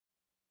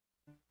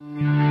You are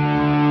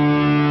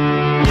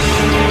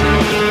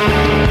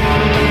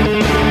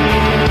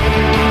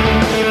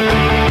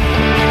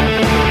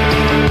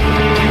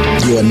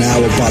now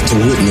about to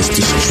witness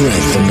the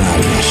strength of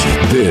knowledge.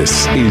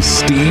 This is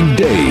Steve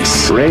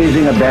Deace.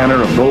 Raising a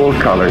banner of bold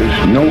colors,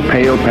 no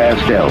pale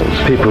pastels.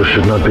 People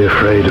should not be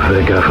afraid of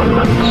their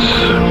governments.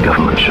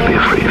 Governments should be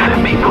afraid of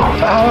their people.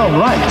 Our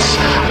rights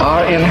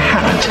are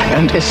inherent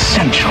and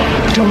essential,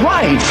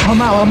 derived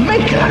from our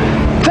Maker.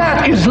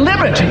 That is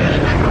liberty.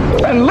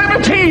 And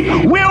liberty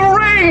will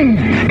reign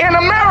in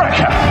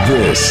America.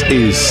 This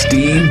is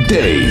Steve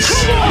Deace.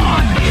 Come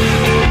on!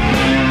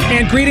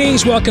 And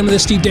greetings. Welcome to the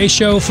Steve Deace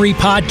Show free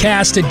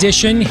podcast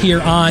edition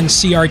here on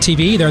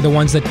CRTV. They're the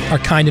ones that are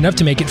kind enough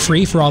to make it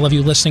free for all of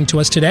you listening to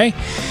us today.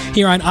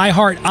 Here on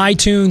iHeart,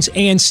 iTunes,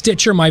 and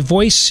Stitcher, my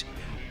voice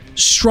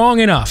strong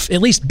enough,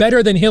 at least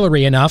better than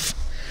Hillary enough,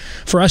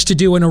 for us to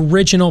do an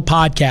original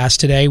podcast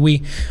today.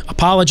 We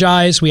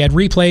apologize. We had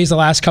replays the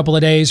last couple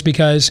of days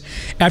because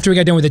after we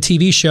got done with the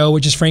TV show,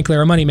 which is frankly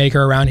our moneymaker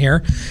around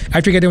here,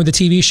 after we got done with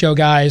the TV show,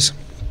 guys,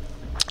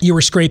 you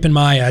were scraping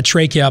my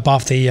trachea up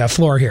off the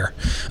floor here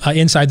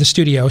inside the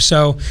studio.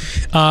 So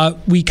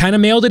we kind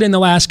of mailed it in the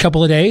last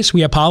couple of days.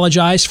 We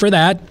apologize for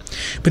that.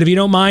 But if you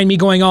don't mind me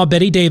going all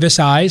Betty Davis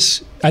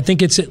eyes, I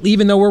think it's,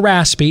 even though we're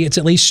raspy, it's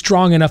at least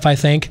strong enough, I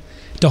think,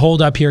 to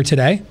hold up here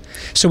today.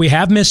 So we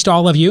have missed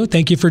all of you.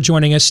 Thank you for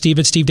joining us.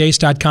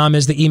 Steve@stevedeace.com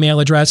is the email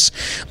address.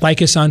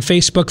 Like us on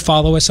Facebook.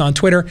 Follow us on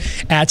Twitter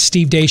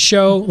 @Steve Deace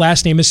Show.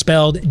 Last name is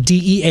spelled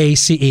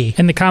Deace.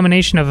 And the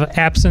combination of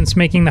absence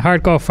making the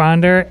heart go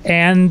fonder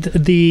and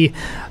the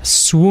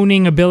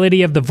swooning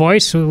ability of the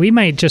voice, we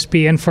might just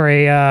be in for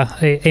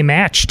a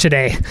match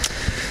today.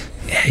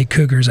 Hey,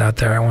 Cougars out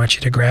there, I want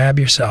you to grab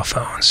your cell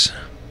phones.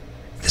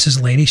 This is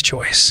ladies'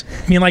 choice.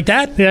 You mean like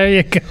that? There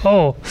you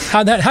go.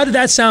 How did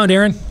that sound,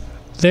 Aaron?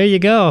 There you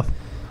go.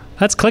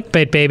 That's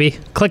clickbait, baby.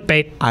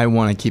 Clickbait. I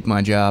want to keep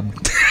my job.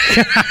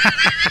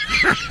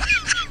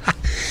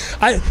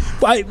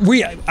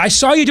 I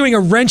saw you doing a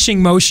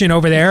wrenching motion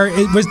over there.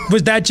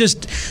 Was that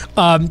just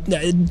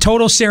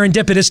total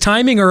serendipitous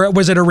timing, or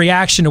was it a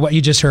reaction to what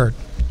you just heard?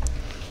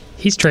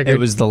 He's triggered. It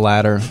was the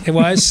latter. It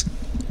was?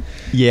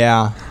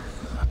 Yeah.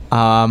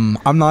 I'm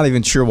not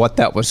even sure what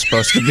that was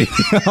supposed to be,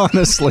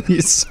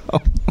 honestly. So.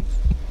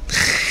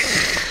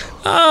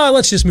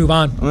 Let's just move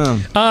on.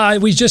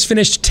 We just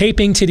finished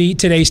taping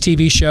today's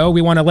TV show.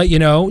 We want to let you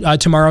know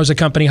tomorrow's a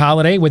company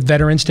holiday with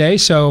Veterans Day,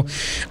 so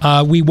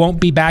we won't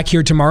be back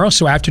here tomorrow.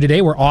 So after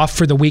today, we're off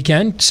for the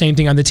weekend. Same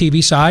thing on the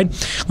TV side.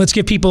 Let's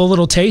give people a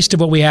little taste of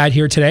what we had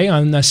here today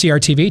on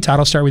CRTV. Todd,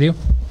 I'll start with you.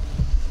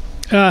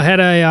 Had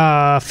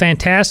a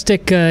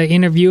fantastic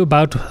interview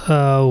about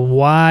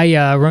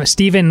why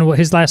Stephen,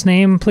 his last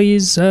name,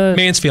 please?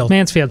 Mansfield.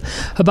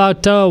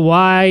 About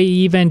why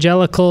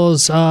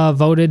evangelicals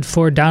voted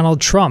for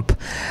Donald Trump.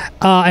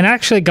 And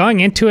actually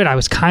going into it, I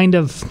was kind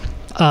of...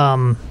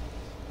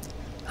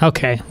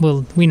 okay,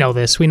 well, we know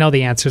this. We know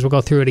the answers. We'll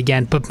go through it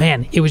again. But,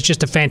 man, it was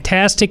just a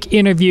fantastic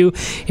interview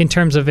in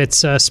terms of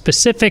its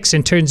specifics,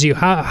 in terms of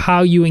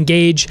how you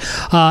engage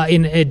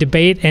in a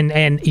debate,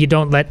 and you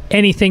don't let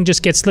anything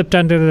just get slipped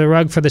under the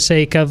rug for the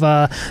sake of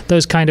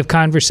those kind of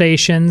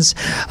conversations.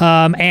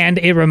 And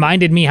it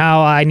reminded me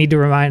how I need to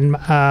remind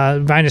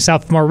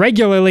myself more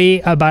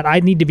regularly about I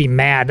need to be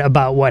mad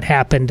about what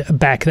happened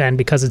back then,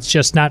 because it's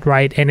just not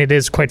right, and it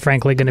is, quite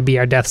frankly, going to be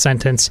our death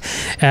sentence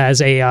as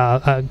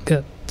a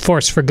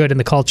force for good in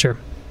the culture.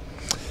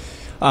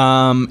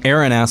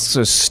 Aaron asks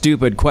a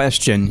stupid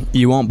question.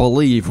 You won't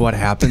believe what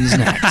happens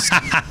next.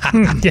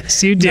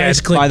 Yes, you did.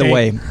 Nice. By the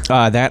way,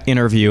 that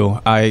interview,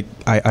 I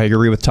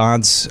agree with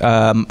Todd's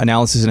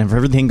analysis, and if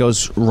everything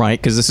goes right,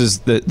 because this is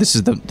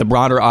the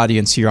broader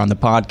audience here on the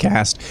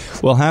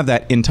podcast, we'll have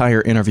that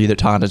entire interview that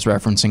Todd is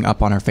referencing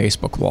up on our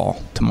Facebook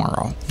wall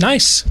tomorrow.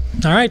 Nice.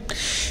 All right.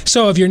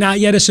 So if you're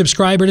not yet a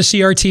subscriber to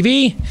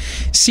CRTV,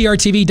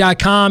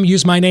 CRTV.com,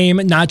 use my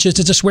name, not just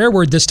as a swear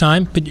word this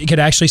time, but it could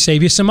actually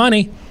save you some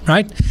money,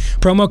 right?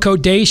 Promo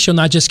code DACE, you'll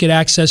not just get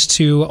access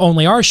to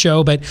only our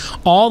show, but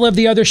all of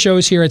the other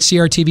shows here at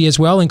CRTV as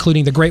well,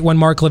 including the great one,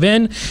 Mark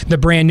Levin, the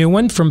brand new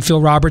one from Phil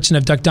Robertson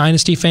of Duck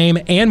Dynasty fame,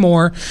 and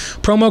more.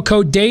 Promo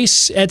code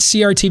DACE at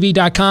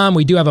CRTV.com.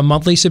 We do have a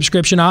monthly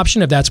subscription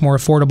option if that's more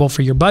affordable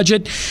for your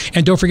budget.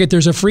 And don't forget,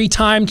 there's a free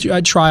time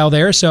trial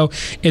there. So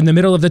in the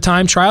middle of the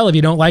time trial, if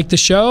you don't like the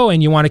show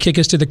and you want to kick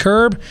us to the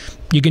curb,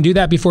 you can do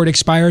that before it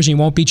expires, and you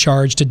won't be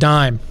charged a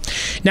dime.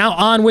 Now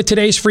on with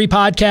today's free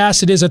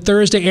podcast. It is a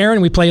Thursday,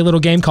 Aaron. We play a little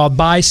game called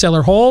Buy, Sell,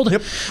 or Hold.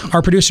 Yep.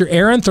 Our producer,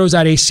 Aaron, throws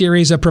out a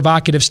series of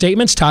provocative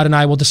statements. Todd and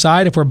I will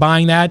decide if we're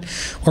buying that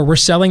or we're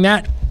selling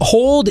that.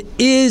 Hold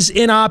is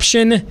an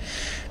option,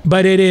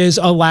 but it is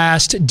a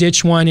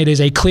last-ditch one. It is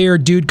a clear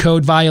dude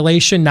code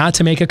violation not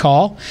to make a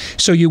call.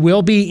 So you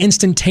will be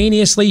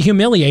instantaneously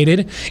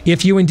humiliated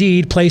if you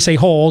indeed place a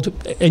hold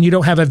and you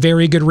don't have a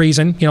very good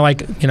reason,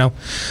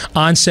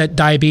 onset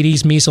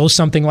diabetes, measles,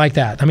 something like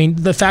that. I mean,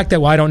 the fact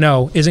that, I don't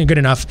know, isn't good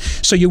enough.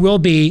 So you will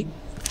be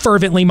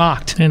fervently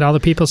mocked. And all the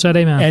people said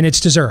amen. And it's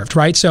deserved,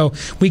 right? So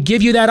we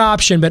give you that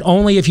option, but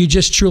only if you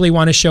just truly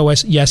want to show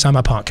us, yes, I'm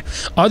a punk.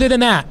 Other than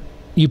that,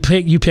 you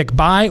pick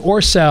buy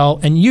or sell,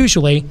 and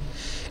usually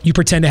you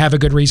pretend to have a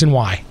good reason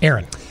why.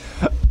 Aaron.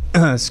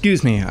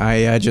 Excuse me.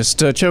 I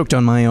just choked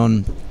on my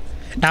own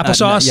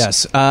applesauce.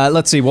 Yes.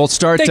 Let's see. We'll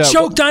start. They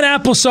choked on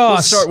applesauce.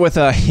 We'll start with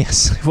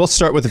yes. We'll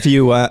start with a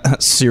few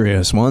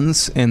serious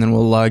ones, and then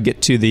we'll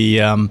get to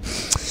the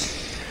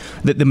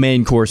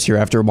main course here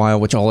after a while,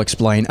 which I'll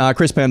explain.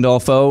 Chris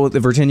Pandolfo, the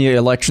Virginia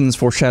elections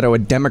foreshadow a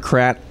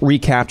Democrat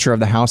recapture of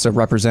the House of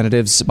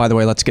Representatives. By the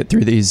way, let's get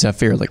through these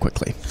fairly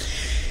quickly.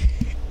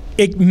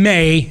 It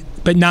may,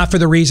 but not for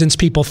the reasons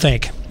people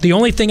think. The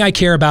only thing I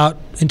care about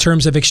in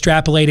terms of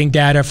extrapolating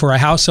data for a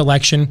House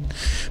election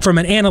from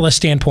an analyst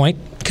standpoint,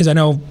 because I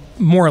know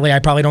morally I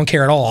probably don't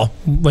care at all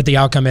what the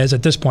outcome is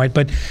at this point,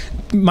 but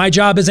my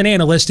job as an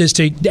analyst is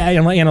to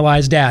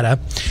analyze data.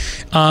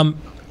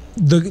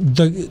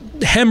 The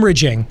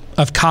hemorrhaging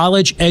of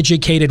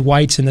college-educated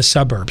whites in the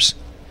suburbs,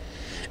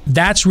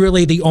 that's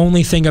really the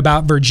only thing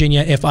about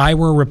Virginia, if I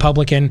were a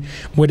Republican,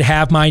 would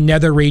have my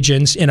nether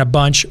regions in a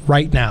bunch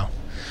right now.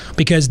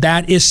 Because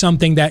that is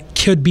something that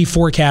could be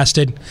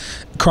forecasted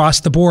across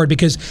the board.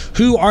 Because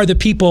who are the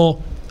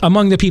people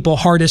among the people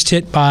hardest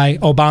hit by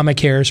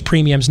Obamacare's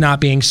premiums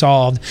not being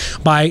solved,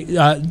 by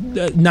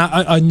not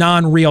a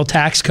non-real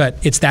tax cut?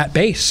 It's that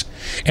base,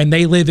 and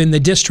they live in the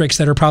districts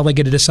that are probably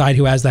going to decide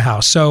who has the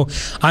House. So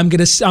I'm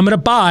gonna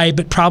buy,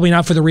 but probably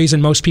not for the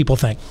reason most people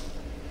think.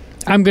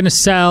 I'm going to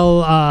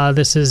sell.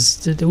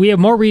 We have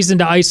more reason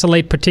to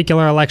isolate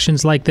particular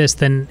elections like this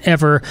than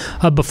ever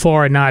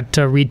before, and not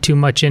read too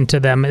much into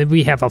them.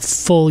 We have a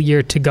full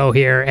year to go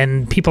here,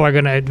 and people are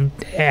going to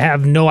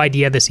have no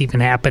idea this even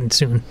happened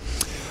soon.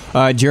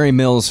 Jerry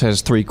Mills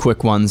has 3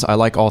 quick ones. I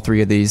like all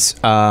 3 of these.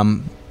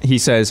 He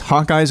says,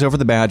 Hawkeyes over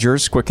the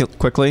Badgers,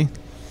 quickly.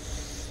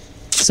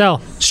 Sell.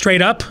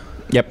 Straight up?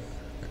 Yep.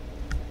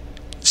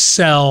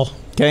 Sell.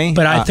 Okay.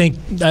 But I think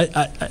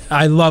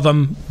I love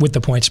them with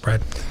the point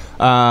spread.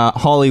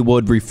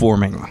 Hollywood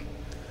reforming.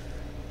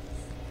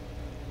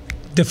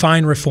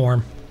 Define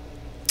reform.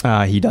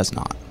 He does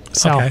not.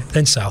 Sell. Okay,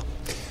 then sell.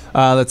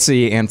 Let's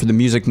see. And for the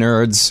music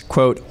nerds,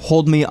 quote,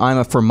 hold me, I'm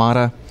a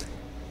Fermata.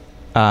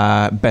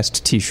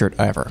 Best t-shirt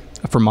ever.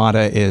 A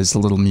Fermata is a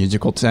little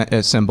musical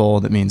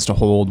symbol that means to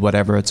hold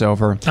whatever it's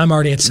over. I'm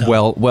already at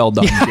sell. Well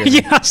done, Jerry.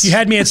 Yes. You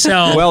had me at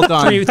sell. Well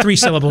done. Three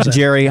syllables.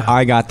 Jerry,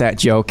 I got that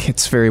joke.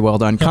 It's very well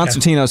done. Okay.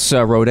 Konstantinos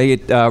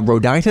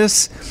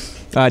Roditis.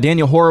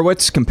 Daniel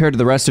Horowitz, compared to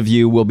the rest of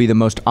you, will be the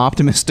most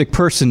optimistic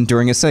person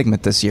during a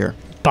segment this year.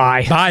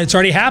 Bye. It's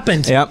already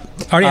happened.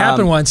 Yep. Already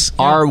happened once.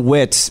 Yeah. Our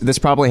wit, this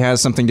probably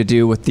has something to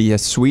do with the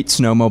sweet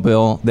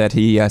snowmobile that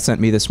he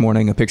sent me this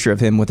morning, a picture of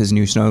him with his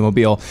new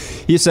snowmobile.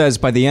 He says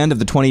by the end of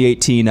the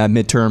 2018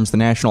 midterms, the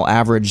national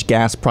average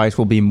gas price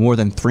will be more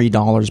than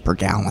 $3 per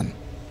gallon.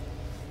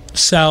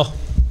 Sell.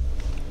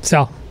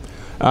 Doug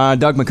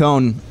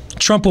McCone.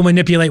 Trump will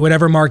manipulate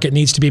whatever market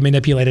needs to be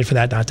manipulated for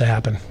that not to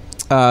happen.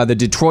 The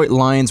Detroit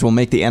Lions will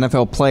make the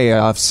NFL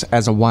playoffs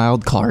as a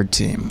wild card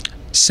team.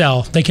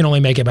 Sell. They can only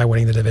make it by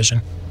winning the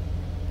division.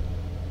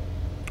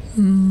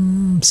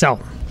 Sell.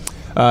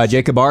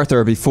 Jacob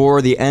Arthur,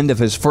 before the end of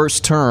his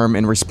first term,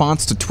 in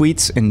response to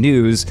tweets and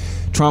news,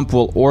 Trump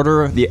will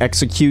order the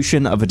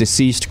execution of a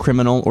deceased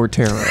criminal or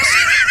terrorist.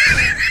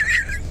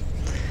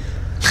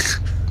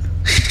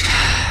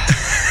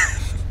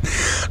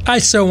 I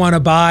so want to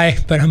buy,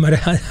 but I'm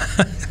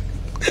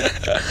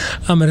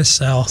gonna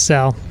sell.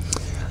 Sell.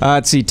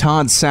 Let's see,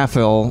 Todd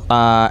Saffel.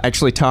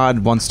 Actually, Todd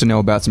wants to know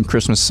about some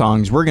Christmas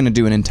songs. We're going to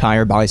do an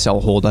entire buy, sell,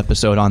 hold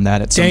episode on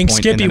that at some point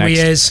Skippy in the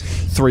next we is.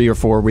 3 or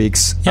 4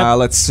 weeks. Yep.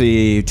 Let's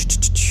see.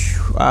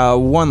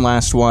 One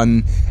last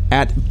one.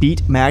 At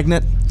Beat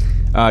Magnet,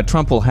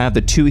 Trump will have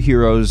the 2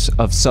 heroes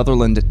of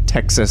Sutherland,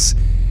 Texas,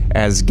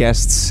 as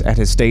guests at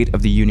his State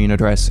of the Union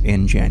address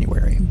in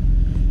January.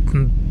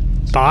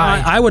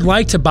 Buy. I would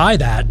like to buy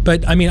that,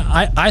 but I mean,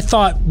 I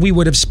thought we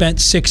would have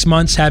spent 6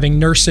 months having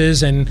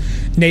nurses and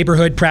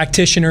neighborhood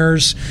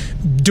practitioners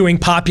doing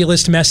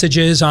populist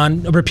messages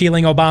on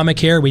repealing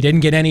Obamacare. We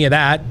didn't get any of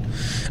that.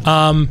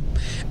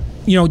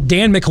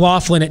 Dan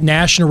McLaughlin at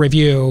National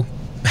Review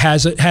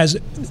has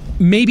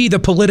maybe the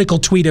political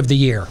tweet of the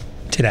year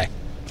today.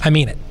 I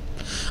mean it.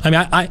 I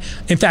mean,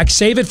 in fact,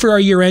 save it for our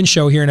year-end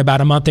show here in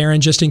about a month, Aaron,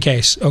 just in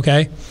case,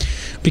 okay?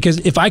 Because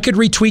if I could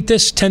retweet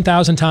this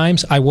 10,000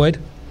 times, I would.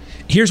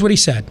 Here's what he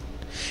said.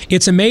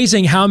 It's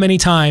amazing how many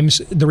times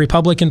the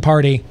Republican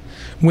Party,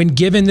 when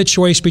given the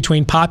choice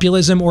between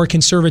populism or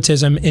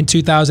conservatism in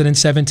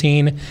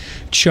 2017,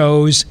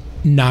 chose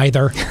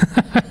neither.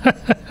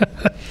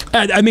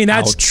 I mean,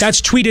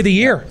 that's tweet of the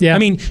year. Yeah. I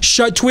mean,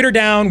 shut Twitter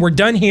down. We're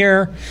done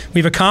here.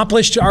 We've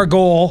accomplished our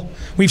goal.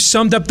 We've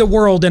summed up the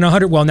world in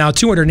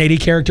 280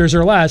 characters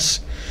or less.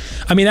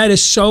 I mean, that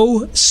is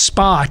so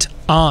spot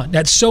on.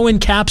 That so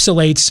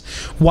encapsulates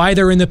why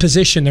they're in the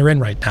position they're in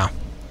right now.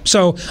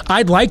 So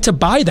I'd like to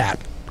buy that.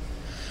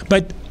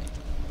 But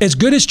as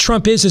good as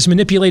Trump is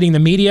manipulating the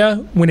media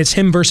when it's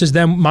him versus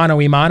them mano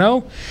a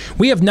mano,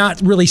 we have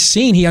not really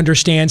seen he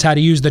understands how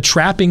to use the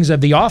trappings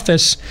of the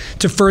office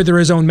to further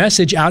his own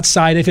message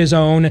outside of his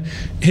own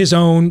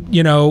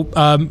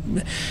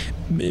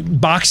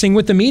boxing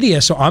with the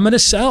media. So I'm going to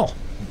sell.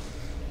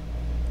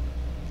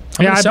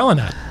 I'm going to sell on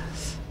that.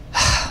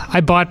 I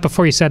bought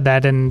before you said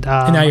that, and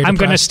I'm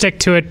going to stick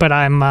to it, but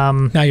I'm...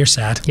 now you're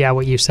sad. Yeah,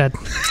 what you said.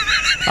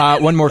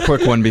 One more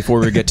quick one before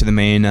we get to the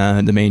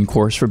main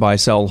course for buy,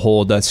 sell,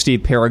 hold.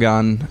 Steve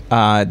Paragon,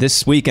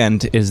 this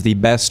weekend is the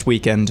best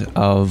weekend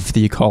of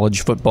the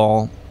college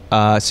football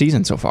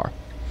season so far.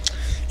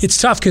 It's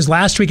tough because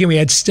last weekend we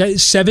had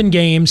 7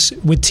 games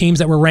with teams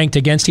that were ranked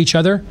against each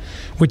other,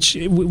 which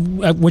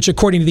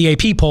according to the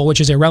AP poll,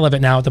 which is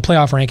irrelevant now at the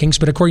playoff rankings,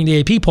 but according to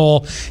the AP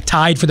poll,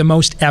 tied for the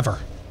most ever.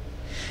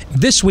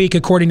 This week,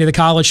 according to the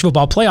college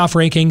football playoff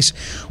rankings,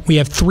 we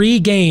have 3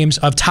 games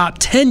of top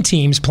 10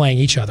 teams playing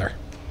each other.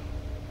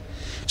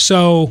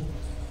 So,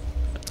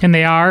 and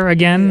they are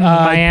again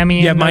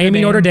Miami. Yeah,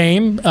 Miami, Notre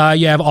Dame.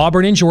 You have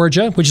Auburn and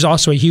Georgia, which is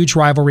also a huge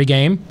rivalry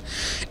game,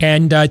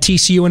 and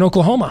TCU and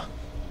Oklahoma.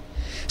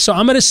 So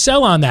I'm going to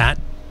sell on that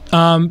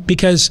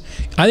because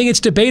I think it's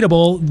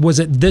debatable. Was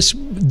it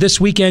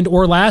this weekend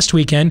or last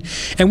weekend?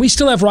 And we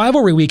still have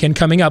rivalry weekend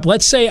coming up.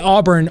 Let's say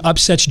Auburn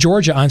upsets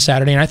Georgia on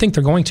Saturday, and I think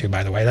they're going to.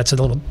 By the way, that's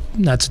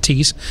a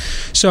tease.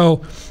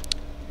 So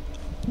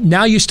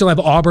now you still have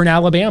Auburn,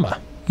 Alabama.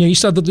 We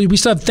still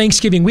have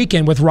Thanksgiving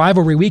weekend with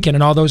rivalry weekend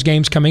and all those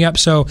games coming up.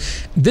 So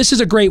this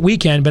is a great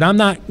weekend, but I'm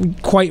not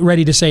quite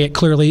ready to say it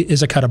clearly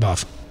is a cut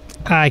above.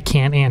 I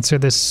can't answer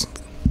this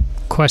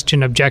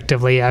question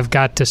objectively. I've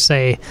got to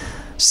say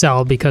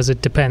sell because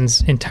it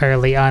depends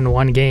entirely on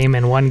one game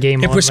and one game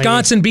only. If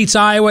Wisconsin beats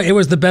Iowa, it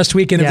was the best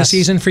weekend of the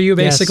season for you,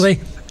 basically?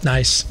 Yes.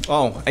 Nice.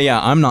 Oh, yeah,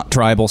 I'm not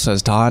tribal,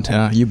 says Todd.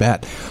 You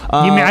bet.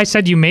 I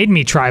said you made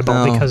me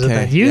tribal because of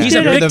that. He's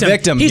a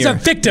victim. He's a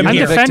victim. I'm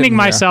defending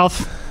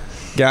myself.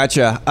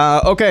 Gotcha.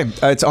 Okay,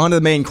 it's on to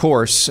the main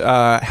course.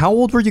 How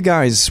old were you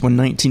guys when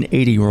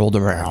 1980 rolled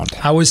around?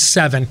 I was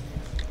 7.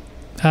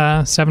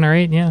 7 or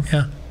 8, yeah.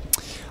 Yeah.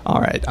 All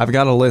right, I've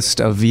got a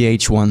list of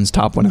VH1's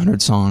top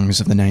 100 songs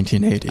of the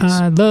 1980s.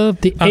 I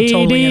love the 80s. I'm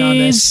totally in on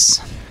this.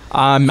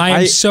 I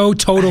am so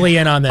totally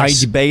in on this.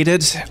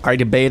 I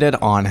debated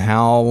on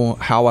how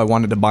I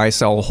wanted to buy,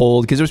 sell,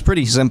 hold, because it was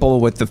pretty simple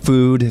with the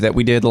food that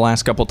we did the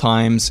last couple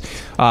times,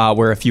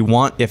 where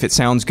if it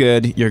sounds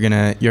good, you're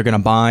gonna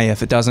buy.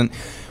 If it doesn't,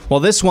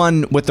 well, this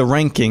one with the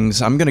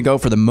rankings, I'm gonna go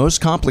for the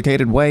most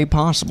complicated way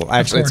possible.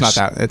 Actually, it's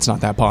not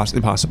that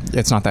possible.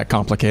 It's not that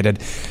complicated.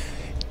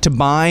 To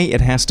buy,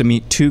 it has to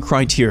meet 2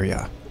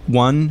 criteria.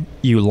 1,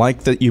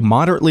 you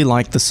moderately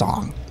like the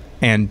song.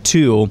 And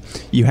 2,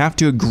 you have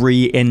to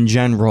agree in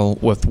general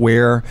with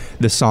where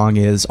the song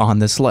is on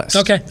this list.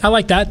 Okay, I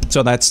like that.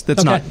 So that's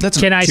okay. not too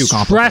Can I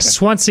complicated. stress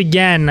once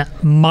again,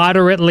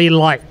 moderately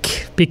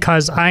like,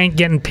 because I ain't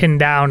getting pinned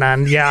down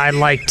on, I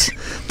liked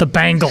the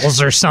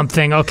Bengals or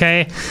something,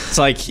 okay? It's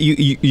like,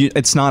 you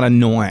it's not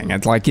annoying.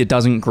 It's like it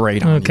doesn't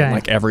grate on you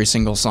like every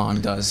single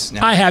song does.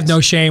 I have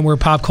no shame where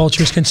pop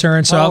culture is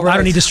concerned, so I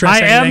don't need to stress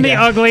anything. I am the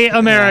ugly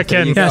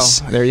American. Yes.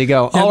 There you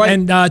go. And, all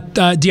right.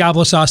 and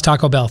Diablo Sauce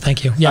Taco Bell,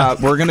 thank you. Yeah.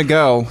 We're going to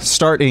go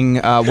starting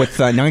with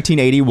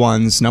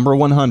 1981's number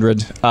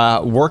 100,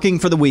 Working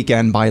for the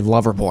Weekend by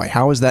Loverboy.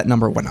 How is that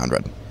number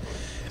 100?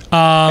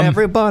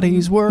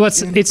 Everybody's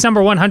working. It's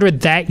number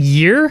 100 that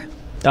year?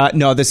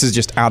 No, this is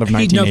just out of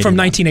 1981. From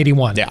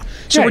 1981. Yeah.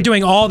 So we're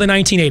doing all the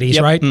 1980s,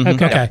 right?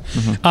 Mm-hmm. Okay.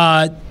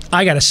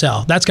 I got to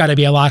sell. That's got to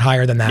be a lot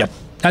higher than that. Yep.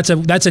 That's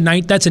an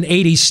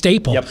 80s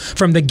staple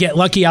from the Get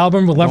Lucky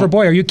album with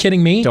Loverboy. Are you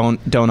kidding me?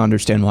 Don't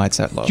understand why it's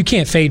that low. You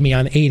can't fade me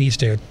on 80s,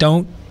 dude.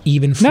 Don't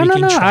even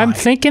freaking try. I'm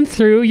thinking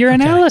through your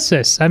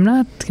analysis. I'm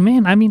not,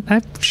 man, I mean,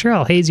 I'm sure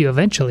I'll haze you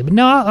eventually. But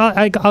no,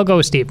 I'll go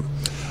with Steve.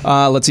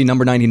 Let's see,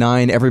 number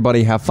 99,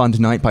 Everybody Have Fun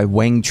Tonight by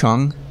Wang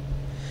Chung.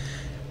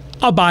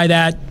 I'll buy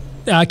that.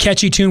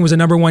 Catchy tune was a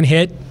number 1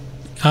 hit.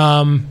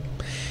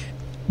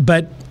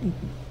 But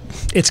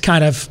it's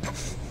kind of...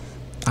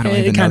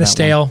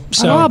 stale.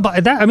 So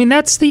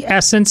that's the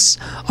essence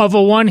of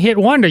a one-hit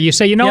wonder. You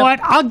say, you know what?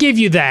 I'll give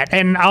you that,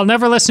 and I'll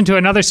never listen to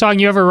another song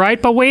you ever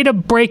write. But way to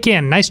break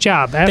in. Nice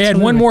job. Absolutely. They had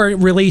one more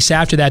release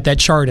after that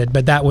charted,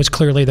 but that was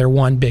clearly their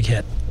one big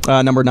hit.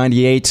 Number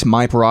 98,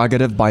 My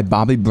Prerogative by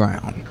Bobby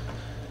Brown.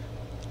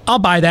 I'll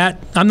buy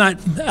that. I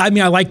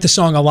like the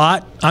song a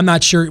lot. I'm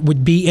not sure it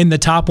would be in the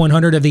top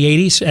 100 of the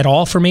 80s at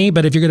all for me,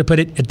 but if you're going to put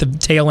it at the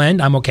tail end,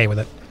 I'm okay with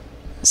it.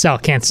 Sal,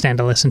 can't stand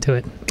to listen to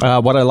it.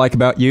 What I Like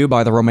About You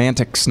by the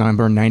Romantics,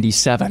 number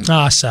 97.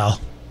 Sal.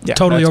 Yeah,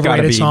 totally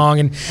overrated song.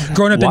 And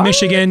growing up in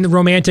Michigan, the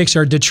Romantics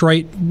are a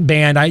Detroit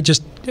band. I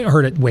just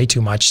heard it way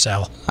too much,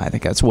 Sal. I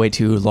think that's way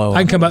too low.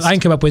 I can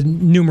come up with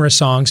numerous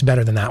songs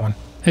better than that one.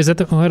 Is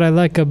that What I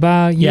Like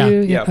About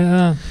You?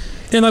 Yeah.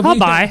 I'll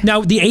buy.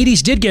 Now, the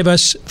 80s did give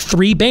us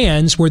 3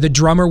 bands where the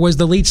drummer was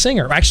the lead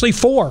singer. Actually,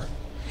 4.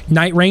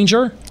 Night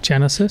Ranger,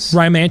 Genesis.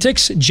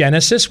 Romantics,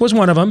 Genesis was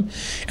one of them.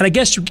 And I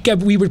guess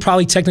we would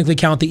probably technically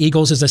count the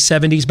Eagles as a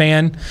 70s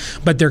band,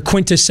 but their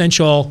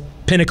quintessential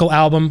pinnacle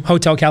album,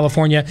 Hotel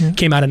California,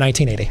 came out in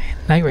 1980.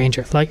 Night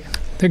Ranger. Like,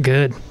 they're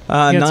good. They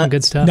got some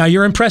good stuff. Now,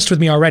 you're impressed with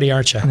me already,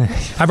 aren't you?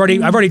 I've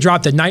already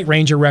dropped the Night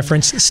Ranger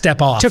reference.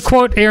 Step off. To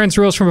quote Aaron's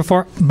rules from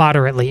before,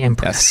 moderately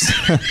impressed.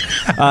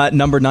 Yes.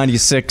 Number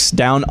 96,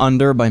 Down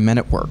Under by Men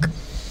at Work.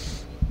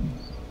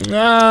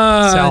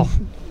 Sell.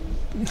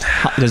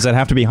 Does that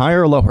have to be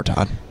higher or lower,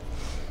 Todd?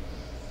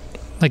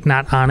 Like,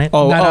 not on it.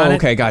 Not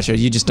okay, gotcha.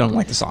 You just don't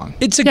like the song.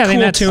 It's a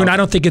cool tune. I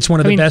don't think it's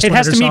one of the best it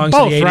has to songs meet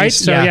both, of the 80s. right?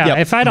 So, yeah,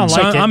 if I don't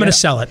like it... I'm going to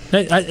sell it.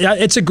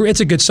 It's a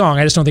good song.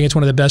 I just don't think it's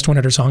one of the best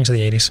 100 songs of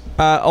the 80s.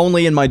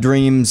 Only in My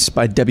Dreams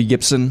by Debbie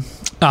Gibson.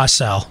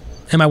 Sell.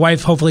 And my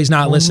wife hopefully is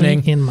not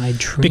listening. In My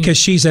Dreams. Because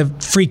she's a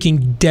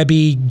freaking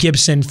Debbie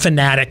Gibson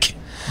fanatic.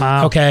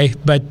 Wow. Okay,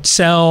 but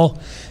sell.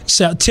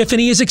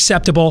 Tiffany is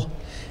acceptable.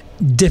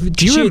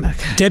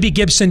 Debbie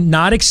Gibson,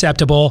 not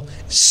acceptable.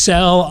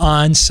 Sell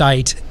on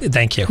site.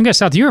 Thank you.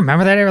 Do you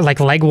remember that era? Like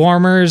leg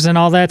warmers and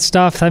all that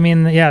stuff? I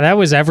mean, yeah, that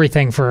was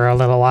everything for a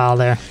little while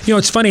there. You know,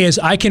 what's funny is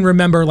I can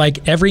remember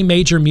like every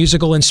major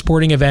musical and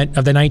sporting event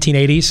of the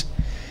 1980s.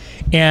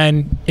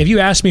 And if you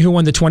ask me who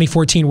won the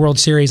 2014 World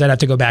Series, I'd have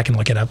to go back and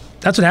look it up.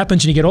 That's what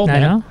happens when you get old,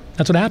 man. Know.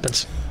 That's what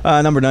happens.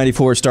 Number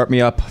 94, Start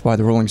Me Up by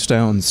the Rolling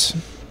Stones.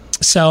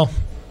 Sell.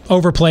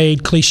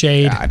 Overplayed,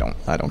 cliched. Yeah, I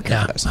don't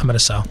care. Yeah, I'm going to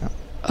sell. Yeah.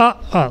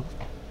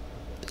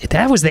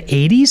 That was the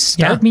 80s?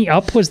 Start Me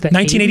Up was the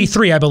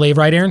 1983, 80s? I believe,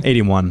 right, Aaron?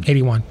 81.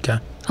 81, okay.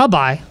 I'll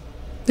buy.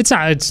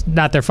 It's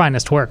not their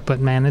finest work, but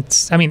man,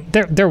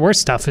 their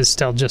worst stuff is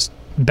still just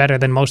better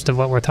than most of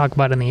what we're talking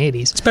about in the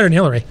 80s. It's better than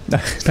Hillary.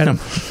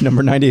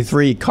 Number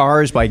 93,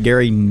 Cars by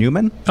Gary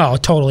Newman. Oh,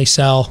 totally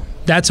sell.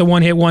 That's a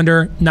one-hit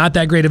wonder. Not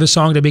that great of a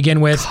song to begin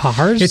with.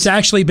 Cars? It's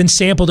actually been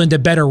sampled into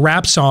better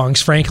rap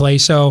songs, frankly.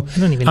 So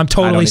I'm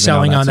totally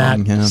selling on that.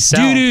 Do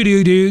do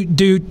do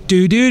do do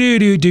do do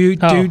do do do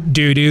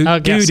do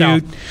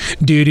do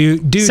do do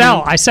do.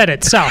 Sell. I said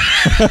it. Sell.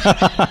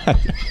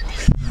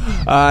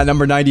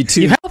 Number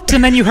 92. You helped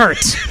and then you hurt.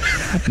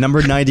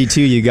 Number 92,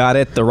 You Got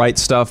It. The Right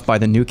Stuff by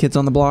the New Kids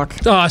on the Block.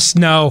 Oh,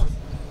 no.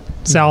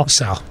 Sell.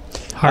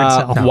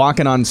 Hard sell.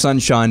 Walking on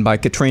Sunshine by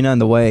Katrina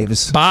and the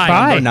Waves. Buy.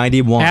 Number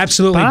 91.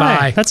 Absolutely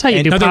buy. That's how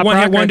you do another pop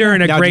one-hit rock wonder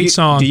and a great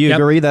song. Do you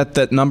agree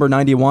that number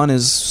 91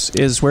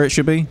 is where it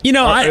should be? You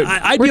know,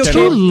 I'd be okay.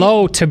 Too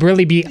low to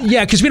really be...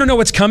 Yeah, because we don't know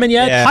what's coming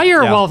yet. Yeah.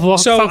 Higher, we'll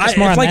so focus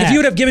more on that. If you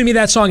would have given me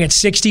that song at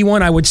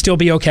 61, I would still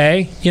be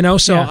okay. You know,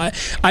 so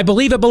I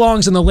believe it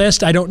belongs on the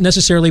list. I don't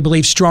necessarily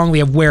believe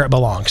strongly of where it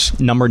belongs.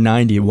 Number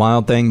 90,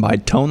 Wild Thing by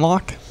Tone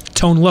Loc.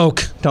 Tone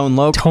Loc.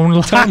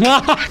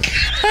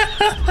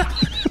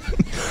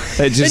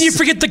 Then you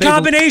forget the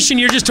combination.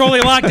 You're just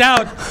totally locked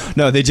out.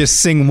 No, they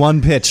just sing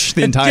one pitch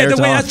the entire time.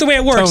 That's the way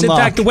it works. In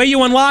fact, the way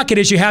you unlock it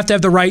is you have to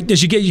have the right.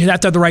 You have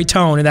to have the right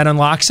tone, and that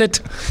unlocks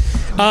it.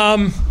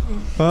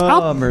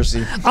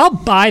 Mercy. I'll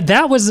buy.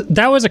 That was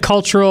a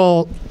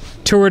cultural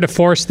tour de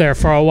force there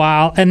for a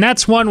while, and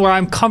that's one where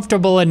I'm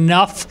comfortable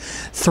enough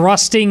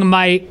thrusting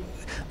my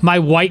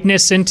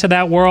whiteness into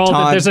that world.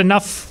 Todd, there's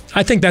enough.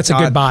 I think that's a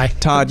good buy.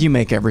 Todd, you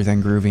make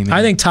everything groovy, man.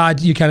 I think,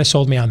 Todd, you kind of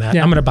sold me on that.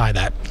 Yeah. I'm going to buy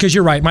that. Because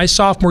you're right. My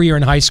sophomore year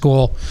in high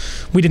school,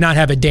 we did not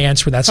have a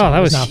dance where that song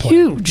that was not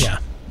huge. Played.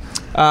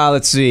 Yeah.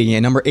 Let's see.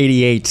 Number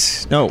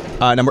 88. No,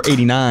 number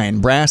 89.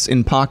 Brass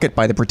in Pocket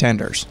by the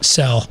Pretenders.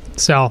 Sell.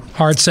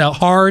 Hard sell.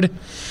 Hard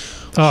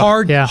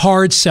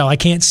sell. I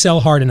can't sell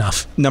hard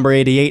enough. Number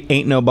 88.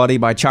 Ain't Nobody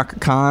by Chaka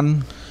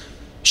Khan.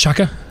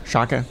 Shaka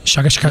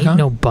Ain't Khan?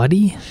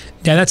 Nobody?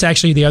 Yeah, that's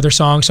actually the other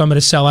song, so I'm going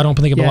to sell. I don't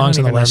think it belongs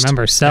on the list.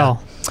 Remember,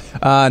 sell.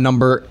 Yeah.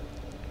 Number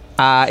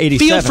 87.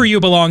 Feel For You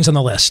belongs on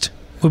the list.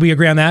 Would we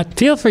agree on that?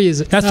 Feel For You.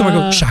 That's the one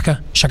go,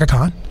 Shaka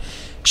Khan.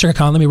 Shaka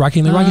Khan, let me rock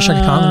you, Shaka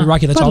Khan, let me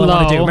rock you. That's all I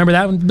want to do. Remember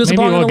that one? Maybe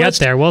we'll get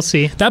there. We'll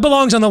see. That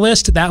belongs on the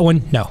list. That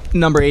one, no.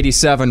 Number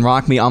 87,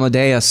 Rock Me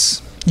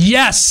Amadeus.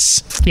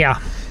 Yes. Yeah.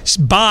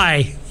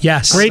 Bye.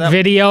 Yes. Great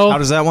video. How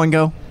does that one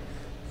go?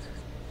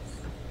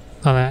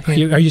 Are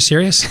you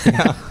serious?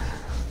 Yeah.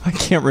 I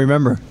can't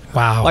remember.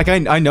 Wow. Like,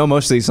 I know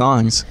most of these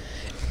songs.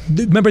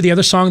 Remember the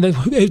other song?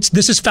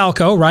 This is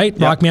Falco, right?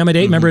 Yep. Rock Me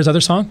Amadeus. Remember his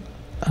other song?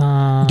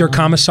 Der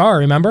Kommissar,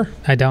 remember?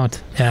 I don't.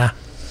 Yeah.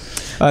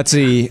 Let's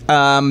see.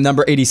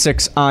 Number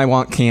 86, I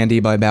Want Candy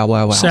by Bow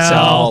Wow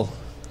Wow.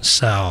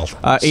 Sell.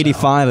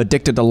 85,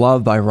 Addicted to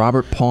Love by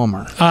Robert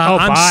Palmer.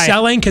 I'm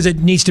selling because it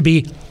needs to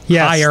be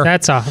higher.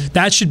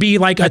 That should be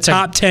like a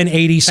top 10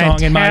 80s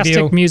song in my view.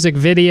 Fantastic music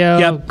video.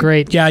 Yep.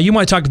 Great. Yeah, you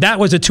want to talk. That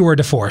was a tour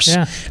de force.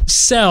 Yeah.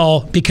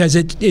 Sell because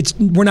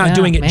we're not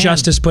doing it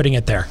justice putting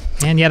it there.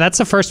 And that's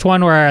the first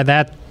one where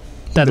that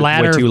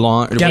ladder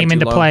came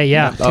into play.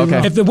 Yeah.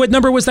 Okay. What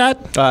number was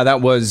that?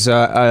 That was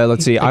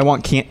let's see. I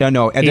Want Candy.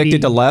 No,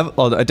 Addicted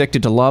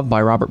to Love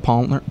by Robert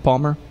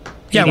Palmer.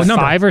 Yeah, what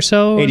number? 85 or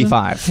so.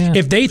 85. Yeah.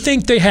 If they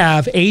think they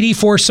have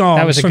 84 That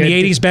songs was a from good-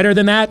 the 80s better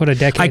than that, what a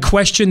decade. I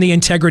question the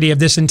integrity of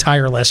this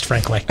entire list,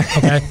 frankly.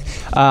 Okay?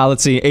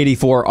 Let's see.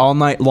 84. All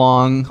Night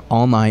Long,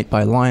 All Night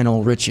by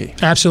Lionel Richie.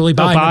 Absolutely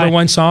buy. buy. Number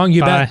one song,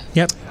 you Buy. bet.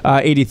 Yep.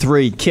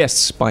 83.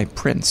 Kiss by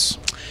Prince.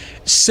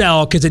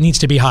 Sell, because it needs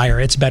to be higher.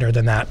 It's better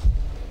than that.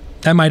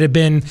 That might have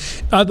been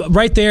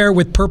right there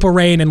with Purple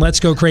Rain and Let's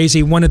Go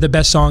Crazy, one of the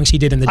best songs he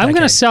did in the decade. I'm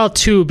going to sell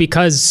 2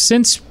 because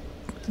since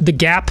the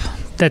gap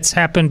that's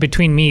happened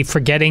between me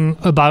forgetting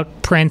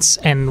about Prince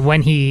and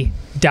when he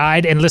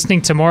died and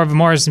listening to more of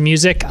his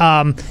music,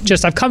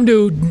 I've come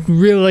to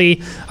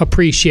really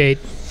appreciate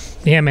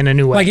him in a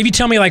new way. Like if you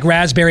tell me like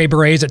Raspberry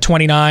Berets at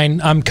 29,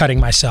 I'm cutting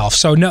myself.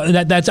 So no,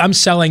 I'm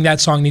selling.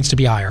 That song needs to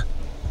be higher.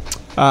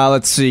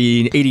 Let's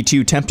see.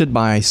 82. Tempted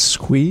by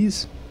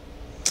Squeeze.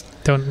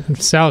 Don't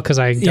sell because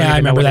I don't Yeah, even I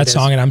remember know what that it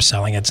song, is. and I'm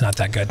selling it. It's not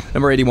that good.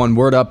 Number 81.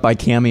 Word Up by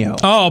Cameo.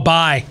 Oh,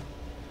 buy.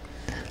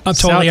 I'm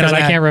Sell totally in on because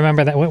I that. can't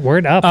remember that. What,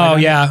 Word Up? I Oh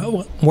don't-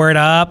 yeah, word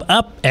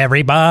up,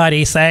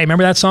 everybody say.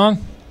 Remember that song?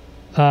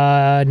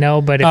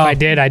 No, but if I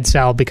did, I'd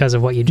sell because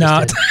of what you just No.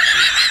 did.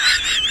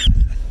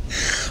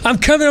 I'm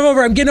coming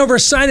over. I'm getting over a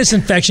sinus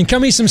infection. Cut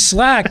me some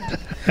slack.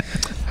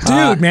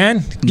 Dude,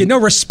 man, get no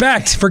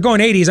respect for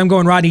going 80s. I'm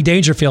going Rodney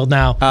Dangerfield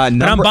now. But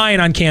I'm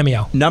buying on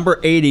Cameo. Number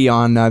 80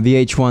 on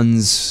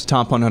VH1's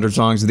Top 100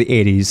 Songs of the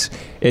 80s.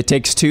 It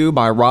Takes Two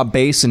by Rob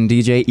Bass and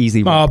DJ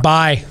Easy. Oh,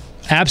 buy.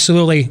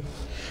 Absolutely.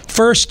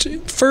 First,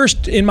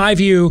 in my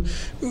view,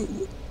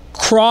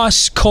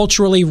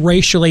 cross-culturally,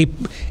 racially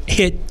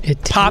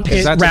pop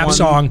hit rap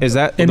song is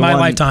that in the my one,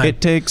 lifetime.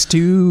 It Takes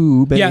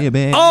Two, baby.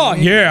 Yeah. Oh,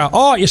 yeah.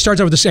 Oh, it starts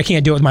over the... I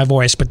can't do it with my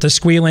voice, but the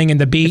squealing and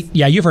the beat,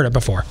 yeah, you've heard it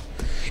before.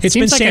 It's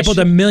been Seems like I sampled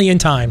should- a million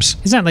times.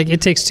 Isn't that like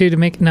It Takes Two to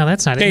make... No,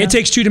 that's not it. Hey, no? it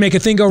takes two to make a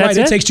thing go That's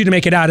right. It it? takes two to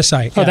make it out of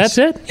sight. Oh, Yes.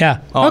 that's it? Yeah.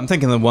 Oh, I'm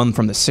thinking the one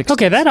from the 60s.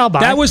 Okay, that I'll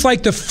buy. That was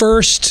like the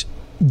first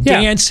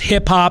dance,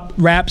 hip-hop,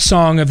 rap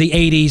song of the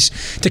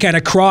 80s to kind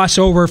of cross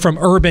over from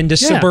urban to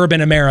suburban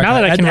America. Now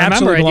that I can remember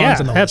absolutely it, belongs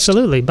on the list.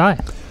 absolutely, buy.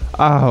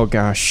 Oh,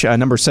 gosh.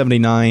 Number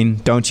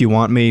 79, Don't You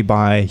Want Me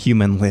by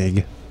Human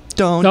League.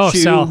 Don't Oh, you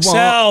sell. want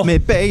Sell. me,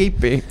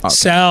 baby? Okay.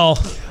 Sell.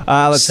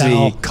 Let's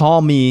Sell. see.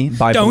 Call Me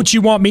by... Don't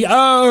you want me?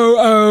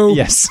 Oh.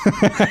 Yes.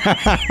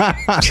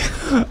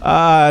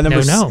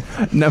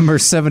 Number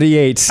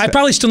 78. I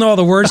probably still know all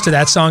the words to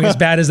that song, as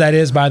bad as that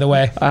is, by the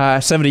way.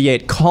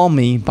 78, Call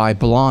Me by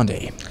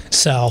Blondie.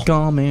 Sell.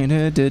 Call me.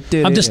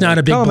 I'm just not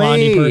a big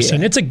Blondie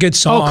person. It's a good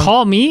song. Oh,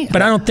 Call Me?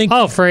 But I don't think...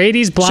 Oh, for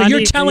 80s Blondie? So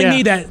you're telling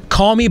me that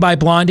Call Me by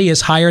Blondie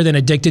is higher than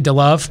Addicted to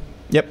Love?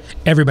 Yep.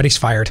 Everybody's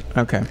fired.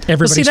 Okay. Well,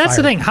 Everybody's see, that's fired.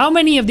 the thing. How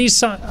many of these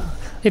songs...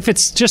 If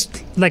it's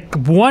just like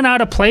one out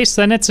of place,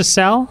 then it's a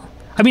sell?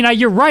 I mean,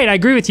 you're right. I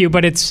agree with you,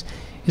 but is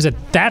it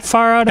that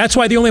far out of... That's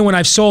why the only one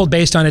I've sold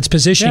based on its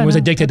positioning was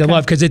Addicted to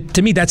Love, because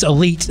to me, that's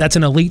elite. That's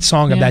an elite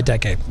song of that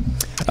decade.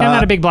 I'm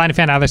not a big Blondie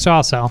fan either, so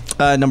I'll sell.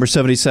 Number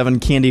 77,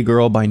 Candy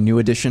Girl by New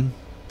Edition.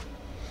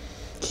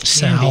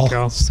 Candy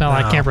Girl. So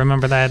I can't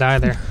remember that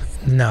either.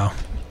 No.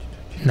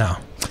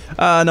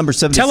 Number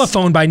 76.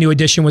 Telephone by New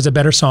Edition was a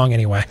better song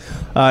anyway.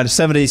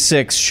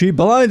 76, She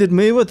Blinded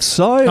Me with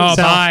Science. Oh,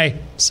 Sell. buy.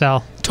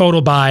 Sell.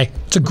 Total buy.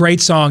 It's a great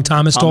song,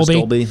 Thomas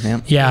Dolby.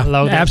 Yeah. Yeah,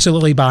 Loaded.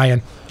 absolutely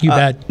buying. You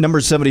bet. Number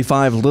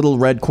 75, Little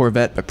Red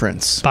Corvette by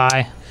Prince.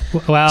 Buy.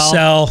 Well,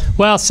 Sell.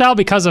 Well, sell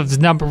because of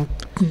number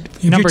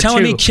If you're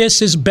telling me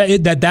Kiss is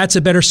that's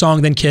a better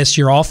song than Kiss,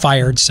 you're all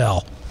fired.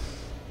 Sell.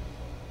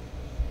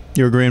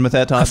 You agreeing with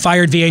that, Todd? I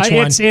fired VH1.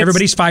 It's-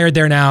 Everybody's fired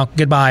there now.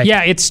 Goodbye.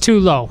 Yeah, it's too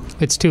low.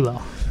 It's too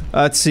low.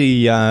 Let's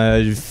see,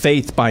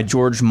 Faith by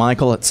George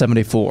Michael at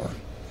 74.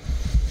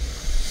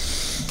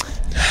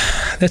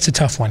 That's a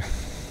tough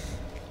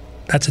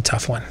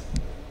one.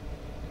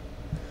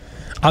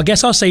 I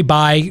guess I'll say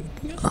buy.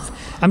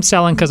 I'm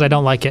selling because I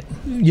don't like it.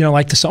 You don't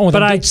like the song,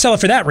 But I'd sell it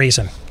for that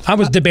reason. I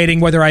was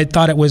debating whether I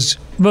thought it was.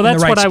 Well, in the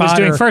that's right what I was spot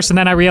doing or- first, and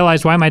then I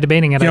realized, why am I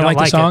debating it? You I don't don't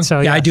like the song? it. So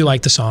yeah, I do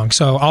like the song,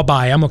 so I'll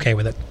buy. I'm okay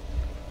with it.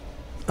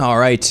 All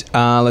right,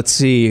 let's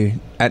see.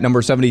 At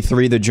number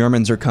 73, the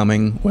Germans are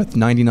coming with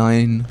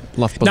 99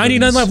 Luftballons.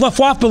 99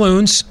 Luftwaffe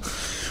balloons.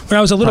 When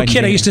I was a little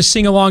kid, I used to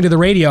sing along to the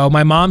radio.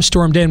 My mom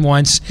stormed in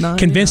once,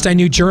 convinced I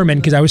knew German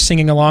because I was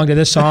singing along to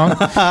this song,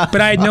 but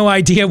I had no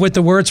idea what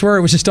the words were.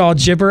 It was just all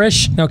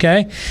gibberish.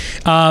 Okay,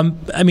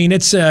 I mean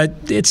it's a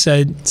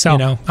you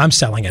know, I'm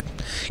selling it.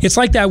 It's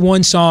like that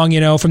one song,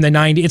 you know, from the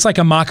 '90s. It's like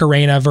a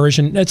Macarena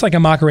version. It's like a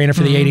Macarena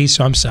for the '80s.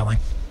 So I'm selling.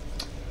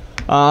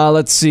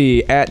 Let's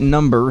see. At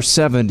number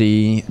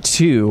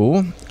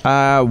 72,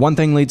 One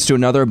Thing Leads to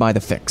Another by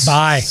The Fix.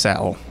 Buy.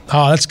 Sell.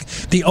 Oh,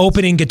 that's the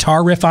opening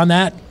guitar riff on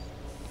that.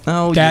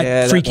 Oh, that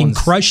yeah. freaking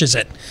crushes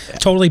it.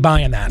 Totally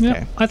buying that.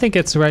 Yeah, I think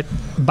it's right.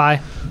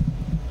 Buy.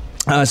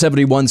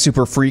 71,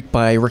 Super Freak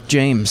by Rick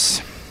James.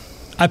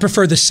 I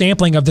prefer the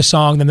sampling of the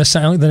song than the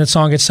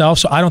song itself,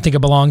 so I don't think it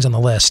belongs on the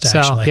list,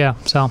 actually.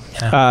 Sell.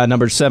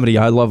 Number 70,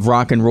 I Love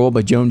Rock and Roll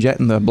by Joan Jett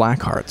and the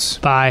Blackhearts.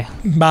 Buy.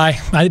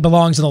 It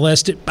belongs on the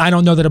list. I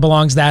don't know that it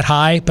belongs that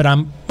high, but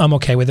I'm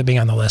okay with it being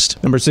on the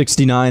list. Number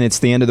 69, It's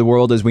the End of the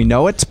World as We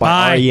Know It by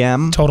Buy.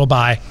 R.E.M. Total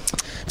buy.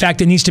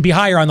 fact, it needs to be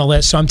higher on the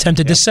list, so I'm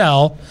tempted to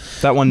sell.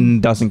 That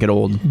one doesn't get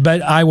old.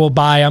 But I will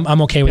buy.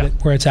 I'm okay with it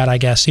where it's at, I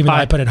guess, even though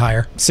I put it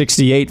higher.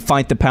 68,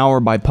 Fight the Power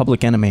by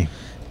Public Enemy.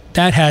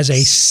 That has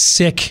a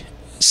sick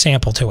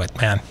sample to it,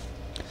 man.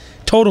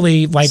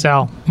 Totally like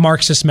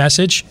Marxist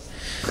message.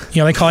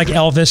 You know, they call like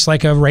Elvis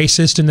like a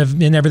racist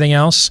and everything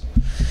else.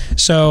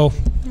 So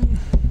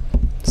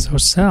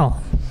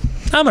sell.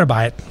 I'm going to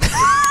buy it.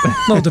 A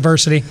little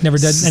diversity. Never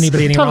did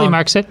anybody any Totally wrong.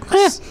 marks it.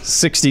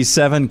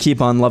 67, Keep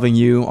on Loving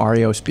You,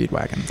 REO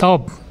Speedwagon.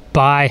 Oh,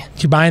 buy.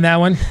 You buying that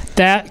one?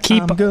 That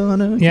keep. I'm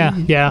gonna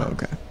Yeah.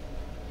 Okay.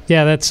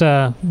 Yeah, that's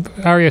REO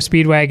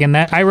Speedwagon.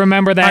 That I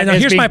remember that. I know.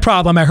 Here's my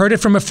problem. I heard it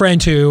from a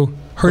friend who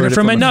heard it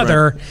from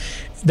another.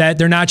 That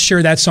they're not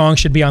sure that song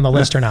should be on the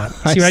list or not.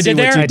 See what I did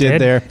there? What you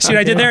did there. See what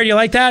I did there? You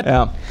like that?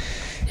 Yeah.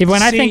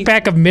 When I think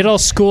back of middle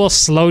school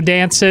slow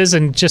dances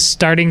and just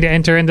starting to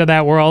enter into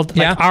that world,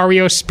 like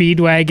REO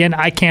Speedwagon,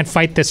 I can't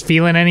fight this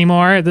feeling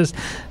anymore.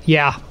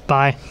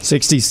 Bye.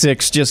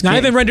 66, just. Now, I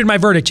haven't rendered my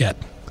verdict yet.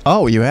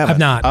 Oh, you haven't? I've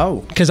not. Oh,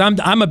 because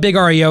I'm a big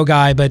REO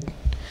guy, but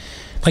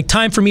like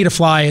 "Time for Me to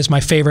Fly" is my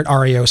favorite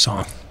REO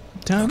song.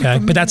 Okay,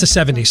 but that's a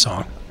 '70s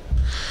song,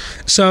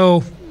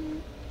 so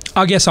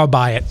I guess I'll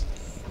buy it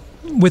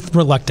with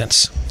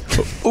reluctance.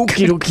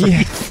 Okie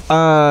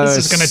dokie. This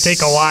is going to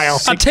take a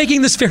while. I'm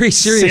taking this very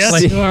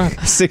seriously.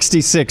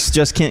 66,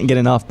 Just Can't Get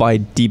Enough by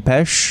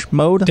Depeche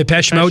Mode.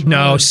 Depeche Mode,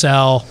 no,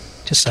 sell.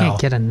 Just sell. can't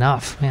get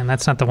enough. Man,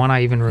 that's not the one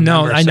I even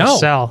remember. No, I know.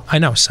 Sell. I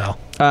know, sell.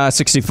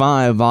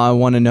 65, I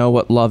Want to Know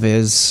What Love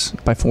Is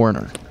by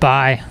Foreigner.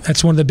 Buy.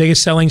 That's one of the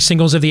biggest selling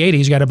singles of the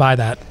 80s. You got to buy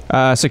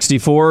that.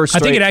 64, I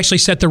think it actually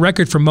set the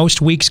record for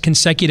most weeks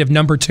consecutive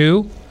number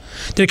 2.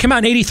 Did it come out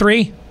in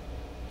 83?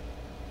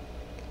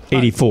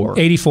 84.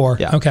 84.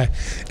 Yeah. Okay.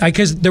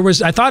 Because there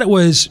was, I thought it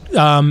was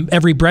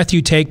Every Breath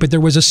You Take, but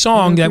there was a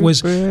song that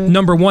was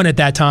number 1 at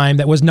that time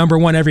that was number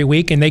 1 every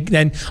week, and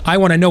then I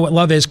Want to Know What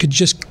Love Is could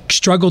just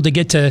struggle to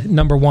get to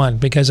number 1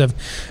 because of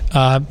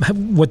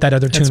what that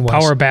other tune was.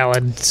 Power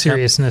ballad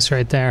seriousness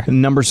right there.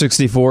 Number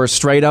 64,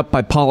 Straight Up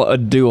by Paula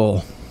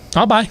Abdul.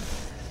 I'll buy.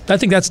 I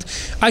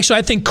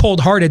think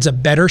Cold Hearted's a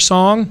better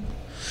song,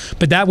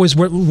 but that was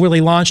what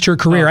really launched her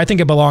career. I think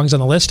it belongs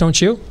on the list,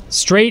 don't you?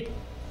 Straight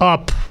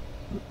Up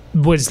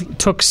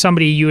took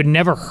somebody you had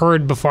never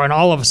heard before, and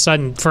all of a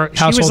sudden,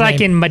 she was like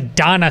in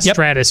Madonna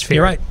stratosphere.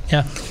 You're right.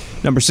 Yeah.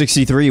 Number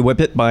 63,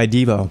 Whip It by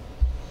Devo.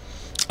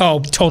 Oh,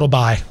 total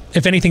buy.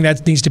 If anything,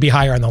 that needs to be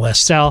higher on the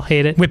list. Sell,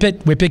 hate it. Whip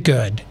it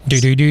good. Do.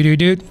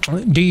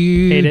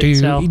 Hate it,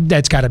 sell.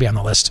 That's got to be on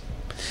the list.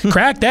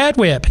 Crack that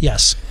whip.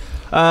 Yes.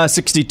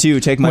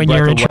 62, Take My when Breath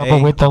you're Away in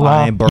trouble with the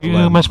law,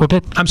 you must whip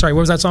it. I'm sorry. What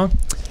was that song?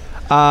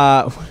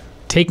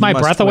 Take My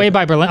Breath Away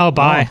by Berlin. Oh,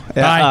 buy.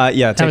 Buy.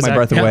 Take My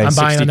Breath Away. I'm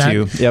buying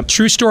 62. on that. Yep.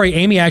 True story.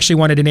 Amy actually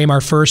wanted to name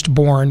our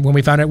firstborn when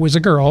we found out it was a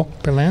girl.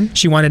 Berlin?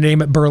 She wanted to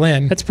name it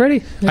Berlin. That's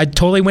pretty. I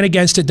totally went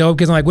against it, though,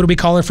 because I'm like, what do we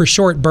call her for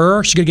short?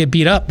 Burr? She's going to get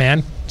beat up,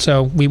 man.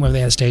 So we went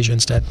with Anastasia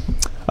instead.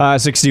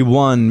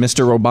 61,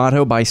 Mr.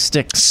 Roboto by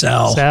Styx.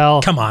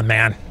 Sell. Come on,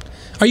 man.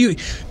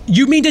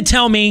 You mean to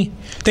tell me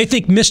they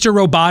think Mr.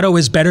 Roboto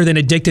is better than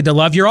Addicted to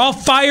Love? You're all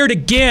fired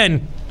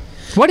again.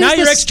 Now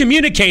you're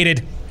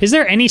excommunicated. Is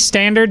there any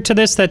standard to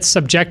this that's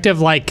subjective,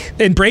 like...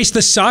 Embrace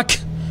the suck?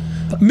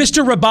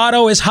 Mr.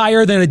 Roboto is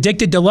higher than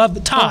Addicted to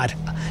Love? Todd,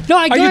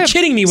 are you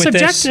kidding me with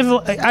this?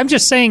 I'm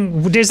just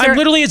saying... I'm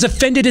literally as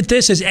offended at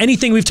this as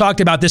anything we've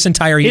talked about this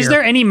entire year. Is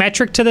there any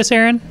metric to this,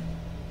 Aaron?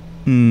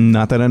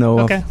 Not that I know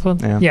of. Okay, well,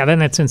 yeah, then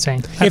that's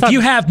insane. If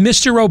you have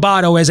Mr.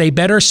 Roboto as a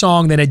better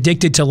song than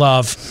Addicted to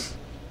Love,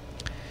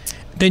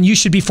 then you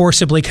should be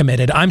forcibly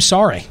committed. I'm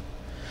sorry.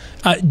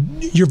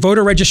 Your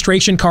voter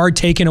registration card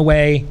taken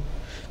away,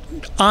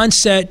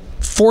 onset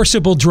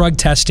forcible drug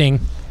testing,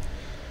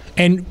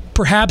 and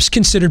perhaps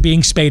consider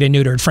being spayed and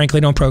neutered.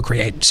 Frankly, don't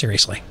procreate.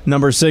 Seriously.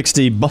 Number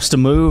 60, Bust a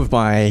Move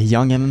by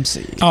Young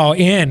MC. Oh,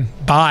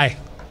 buy.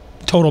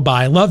 Total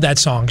buy. Love that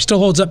song. Still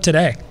holds up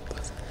today.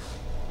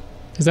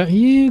 Is that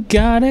You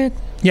Got It?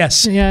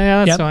 Yes.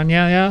 Yeah, that's one.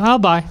 Yeah. I'll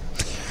buy.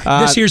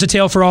 This here's a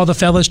tale for all the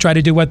fellas. Try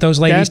to do what those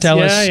ladies tell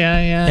us.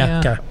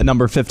 Yeah. Okay.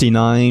 Number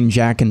 59,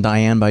 Jack and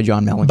Diane by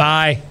John Mellencamp.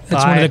 Buy.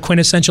 That's one of the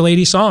quintessential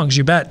 80s songs,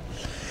 you bet.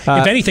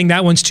 If anything,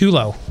 that one's too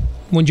low.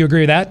 Wouldn't you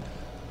agree with that?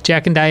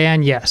 Jack and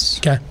Diane, yes.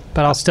 Okay.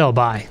 But I'll still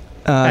buy.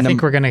 I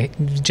think we're going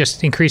to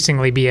just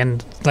increasingly be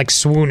in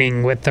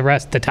swooning with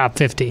the top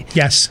 50.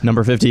 Yes.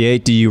 Number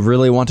 58, Do You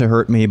Really Want to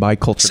Hurt Me by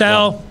Culture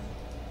Sell. Club.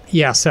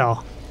 Yeah,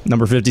 sell.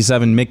 Number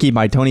 57, Mickey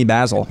by Tony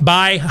Basil.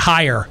 Buy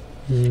higher.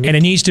 And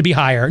it needs to be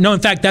higher. No, in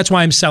fact, that's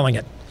why I'm selling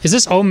it. Is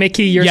this Oh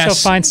Mickey, You're So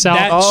Fine, sell?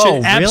 That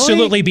should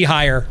absolutely be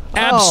higher.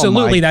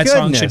 Absolutely, that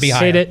song should be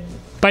higher. Hate it.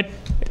 But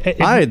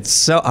I'd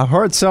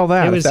hard sell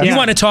that. You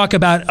want to talk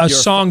about a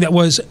song that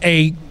was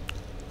a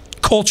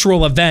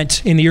cultural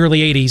event in the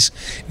early 80s.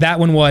 That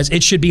one was.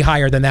 It should be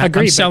higher than that.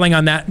 Agreed, I'm selling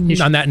on that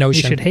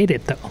notion. You should hate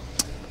it, though.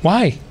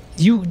 Why?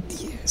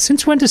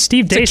 Since when does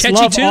Steve Dace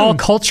love tune. all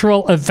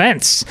cultural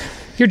events?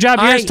 Your job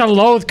here is to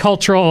loathe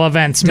cultural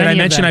events. Did I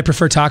mention I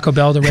prefer Taco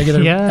Bell to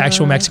regular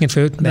actual Mexican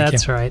food?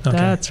 That's right. Okay.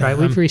 That's right.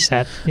 We've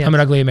reset. Yes. I'm an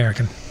ugly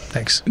American.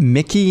 Thanks.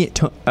 Mickey,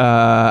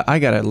 I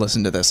gotta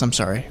listen to this. I'm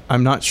sorry.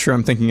 I'm not sure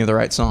I'm thinking of the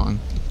right song.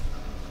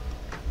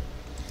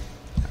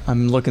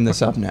 I'm looking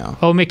this up now.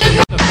 Oh, Mickey, you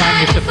have to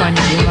find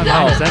your Blue My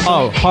Mind. Is that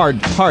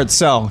hard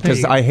sell,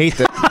 because I hate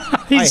that.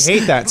 I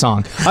hate that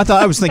song. I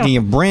thought I was thinking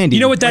of Brandy.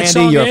 You know what that Brandy,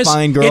 song you're is? a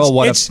fine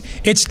girl.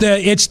 It's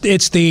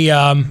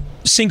the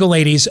single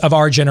ladies of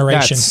our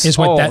generation is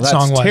what that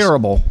song was. That's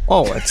terrible.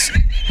 Oh, it's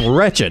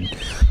wretched.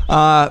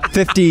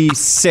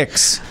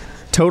 56.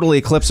 Total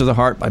Eclipse of the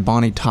Heart by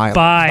Bonnie Tyler.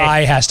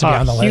 Bye has to be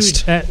on the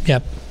list.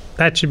 Yep.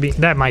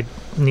 That might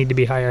need to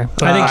be higher.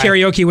 I think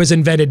karaoke was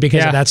invented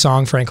because of that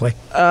song, frankly.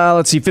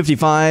 Let's see,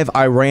 55,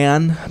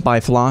 Iran by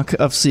Flock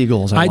of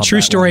Seagulls. True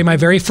story. My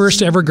very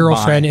first ever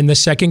girlfriend in the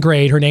second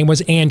grade, her name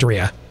was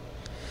Andrea.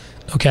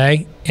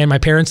 Okay? And my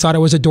parents thought it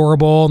was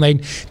adorable, and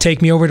they'd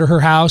take me over to her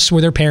house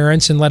with her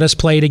parents and let us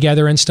play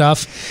together and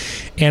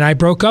stuff. And I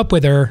broke up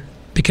with her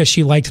because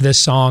she liked this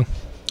song.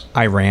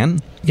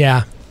 Iran?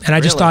 Yeah. And I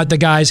just thought the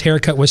guy's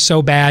haircut was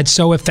so bad,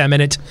 so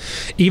effeminate.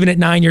 Even at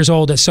 9 years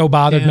old, it so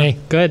bothered me.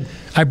 Good.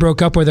 I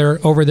broke up with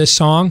her over this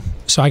song,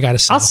 so I got to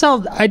sell. I'll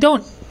sell. I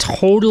don't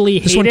totally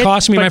hate it. This one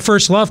cost me my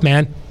first love,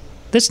 man.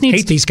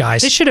 Hate these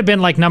guys. This should have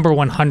been like number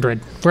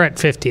 100. We're at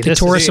 50. They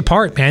tore us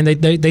apart, man.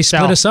 They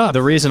split us up.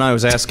 The reason I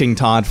was asking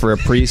Todd for a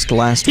priest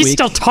last week... He's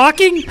still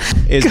talking?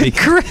 Is Good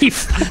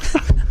grief.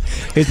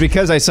 It's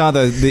because I saw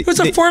it was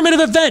a formative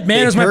event,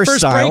 man. It was my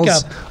first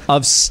breakup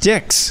of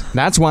Styx.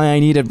 That's why I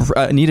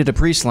needed a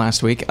priest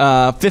last week.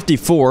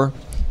 54,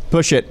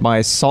 Push It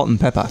by Salt and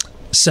Pepper.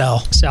 Sell.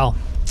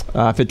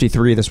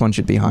 53, this one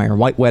should be higher.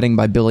 White Wedding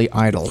by Billy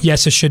Idol.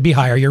 Yes, it should be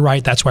higher. You're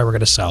right. That's why we're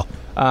going to sell.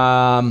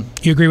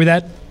 You agree with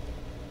that?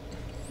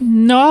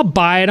 No, I'll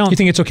buy it. You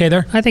think it's okay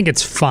there? I think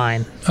it's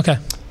fine. Okay.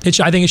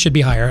 I think it should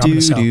be higher. I'm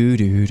going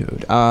to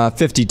sell.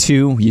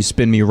 52, You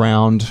Spin Me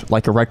Round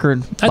Like a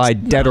Record by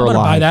Dead or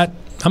Alive.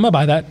 I'm going to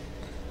buy that.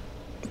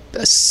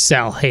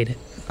 Sell. Hate it.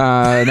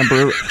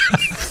 Number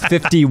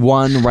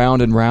 51,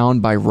 Round and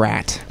Round by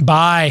Rat.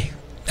 Buy.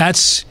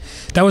 That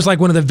was like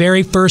one of the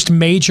very first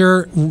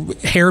major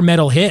hair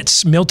metal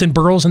hits. Milton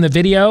Berle's in the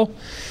video.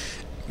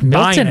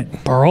 Milton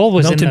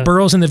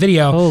Berle's in the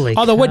video. Holy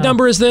Although, cow. what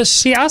number is this?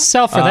 See, I'll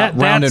sell for that.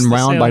 Round and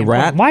Round by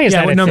Rat. Why is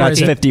that? What number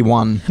That's is it?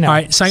 51. No, all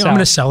right, so I'm going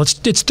to sell. It's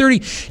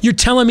 30. You're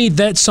telling me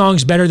that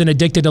song's better than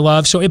Addicted to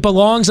Love, so it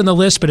belongs on the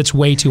list, but it's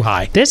way too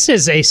high. This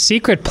is a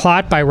secret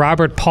plot by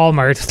Robert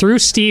Palmer through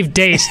Steve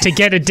Dace to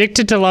get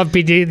Addicted to Love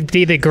be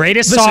the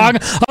greatest song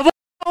of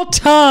all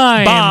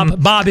time.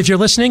 Bob, if you're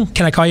listening,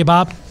 can I call you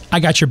Bob? I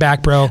got your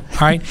back, bro. All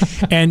right,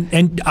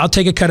 and I'll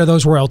take a cut of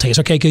those royalties,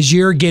 okay? Because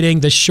you're getting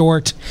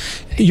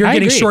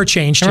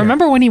shortchanged here.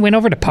 Remember when he went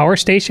over to Power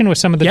Station with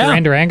some of the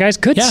Duran Duran guys?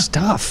 Good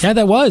stuff. Yeah,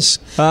 that was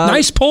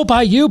nice pull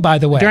by you, by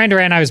the way. Duran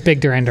Duran, I was big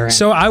Duran Duran.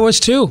 So I was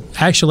too,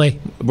 actually.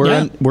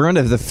 We're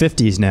into the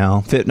 50s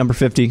now. Number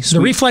 50. The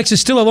Reflex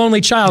is still a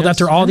lonely child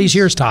after all these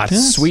years, Todd.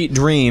 Yes. Sweet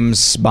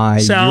Dreams by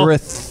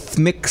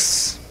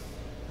Eurythmics.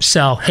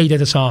 Sell. Hated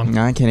the song.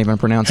 I can't even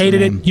pronounce it.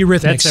 Hated it.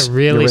 Eurythmics. That's a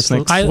really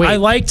I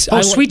liked.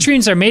 Sweet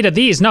Dreams are made of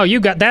these. No,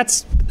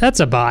 that's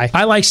a buy.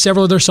 I like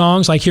several of their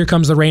songs, like Here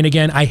Comes the Rain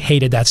Again. I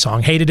hated that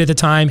song. Hated it at the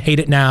time. Hate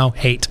it now.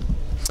 Hate.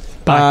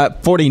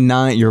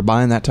 49. You're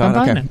buying that, Todd?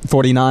 I'm buying it.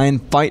 49.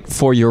 Fight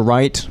for Your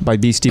Right by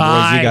Beastie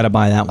Boys. You got to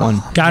buy that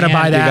one. Gotta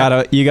buy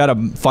that. You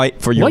gotta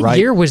fight for your right. What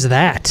year was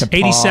that?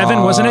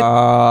 87, wasn't it?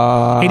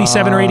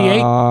 87 or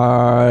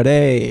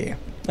 88?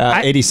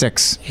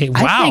 86. Hey,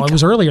 wow, it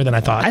was earlier than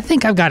I thought. I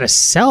think I've got to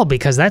sell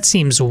because that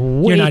seems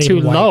way too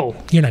low.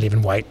 You're not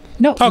even white.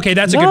 No. Okay,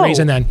 that's a good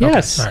reason then.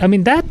 Yes. Okay, right. I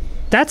mean,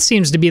 that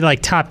seems to be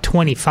like top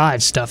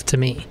 25 stuff to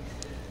me.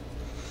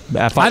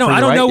 I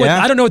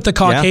don't know what the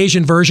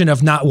Caucasian version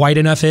of not white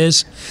enough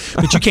is,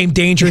 but you came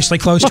dangerously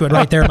close to it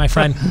right there, my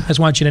friend. I just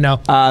want you to know.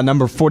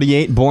 Number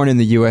 48, Born in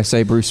the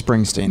USA, Bruce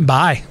Springsteen.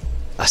 Buy.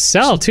 A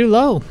sell, too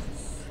low.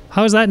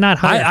 How is that not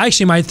high? I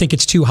actually might think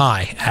it's too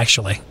high,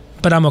 actually.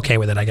 But I'm okay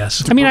with it, I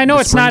guess. I mean, I know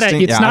it's not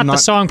the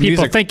song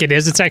people think it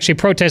is. It's actually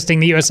protesting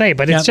the USA,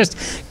 but it's just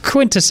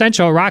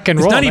quintessential rock and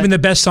roll. It's not even the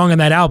best song on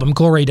that album.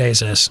 Glory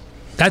Days is.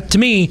 That, to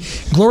me,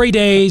 Glory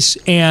Days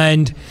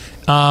and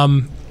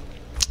the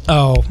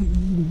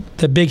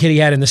big hit he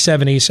had in the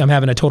 70s. I'm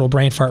having a total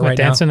brain fart right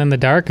Dancing now. in the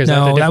Dark? That's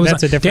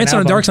a different Dancing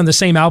in the Dark's on the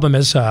same album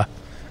as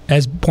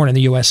Born in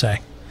the USA.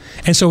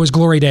 And so was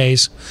Glory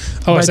Days.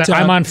 Oh, is that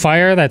I'm on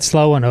Fire? That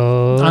slow one.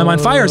 Oh, I'm on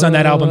Fire's on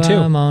that album too.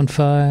 I'm on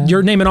fire.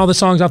 You're naming all the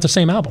songs off the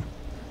same album.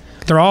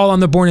 They're all on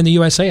the Born in the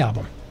USA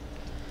album.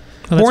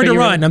 Born to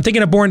Run. I'm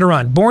thinking of Born to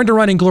Run. Born to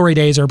Run and Glory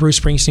Days are Bruce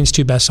Springsteen's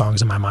two best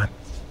songs in my mind.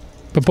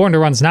 But Born to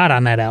Run's not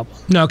on that album.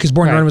 No, because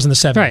Born to Run was in the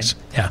 70s. Right.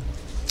 Yeah.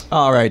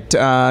 All right,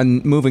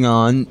 moving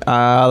on.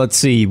 Let's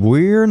see.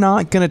 We're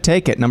Not Gonna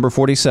Take It, number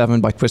 47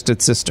 by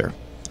Twisted Sister.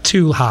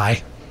 Too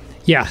high.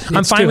 Yeah,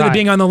 I'm fine with it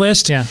being on the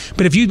list. Yeah.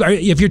 But if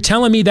you're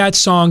telling me that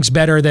song's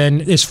better than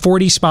is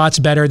 40 spots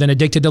better than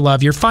Addicted to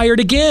Love, you're fired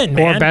again,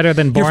 man. Or better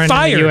than Born in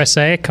the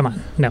USA. Come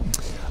on, no.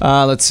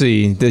 Let's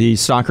see. The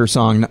soccer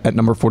song at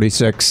number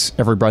 46,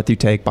 Every Breath You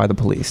Take by The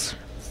Police.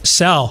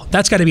 Sell.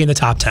 That's got to be in the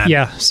top 10.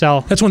 Yeah,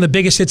 Sell. That's one of the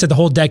biggest hits of the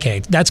whole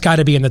decade. That's got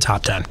to be in the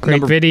top 10.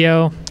 Great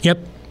video. Yep.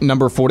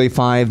 Number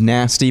 45,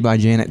 Nasty by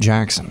Janet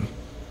Jackson.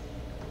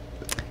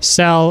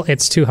 Sell.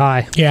 It's too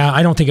high. Yeah,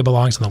 I don't think it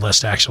belongs on the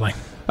list, actually.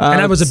 And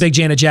I was a big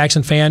Janet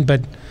Jackson fan,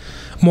 but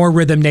more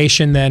Rhythm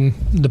Nation than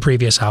the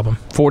previous album.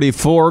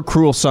 44,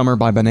 Cruel Summer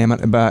by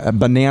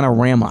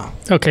Bananarama.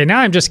 Okay, now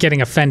I'm just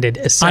getting offended.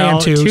 Sell. I am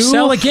too.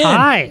 Sell again.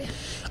 High.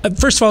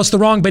 First of all, it's the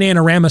wrong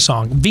Bananarama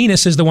song.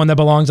 Venus is the one that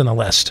belongs on the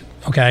list,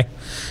 okay?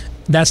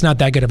 That's not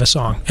that good of a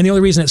song. And the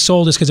only reason it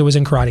sold is because it was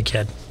in Karate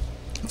Kid.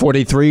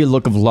 43,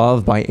 Look of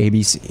Love by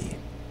ABC.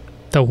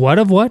 The what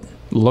of what?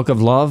 Look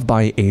of Love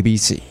by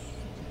ABC.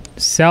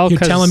 Sell. You're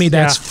telling me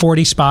that's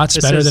 40 spots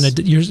better than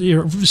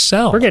your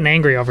Sell. We're getting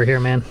angry over here,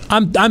 man.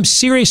 I'm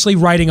seriously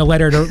writing a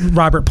letter to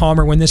Robert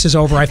Palmer when this is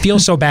over. I feel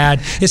so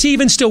bad. Is he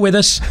even still with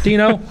us? Do you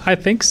know? I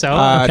think so.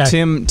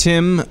 Okay.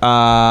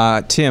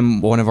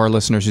 Tim, one of our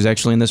listeners who's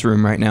actually in this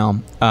room right now,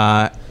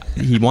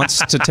 he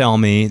wants to tell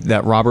me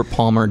that Robert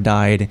Palmer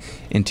died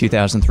in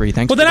 2003.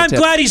 Thanks. Well, then I'm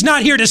glad he's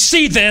not here to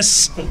see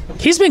this.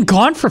 He's been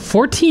gone for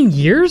 14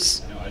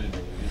 years?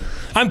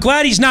 I'm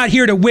glad he's not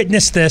here to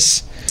witness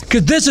this.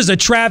 Because this is a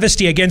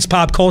travesty against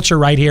pop culture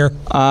right here.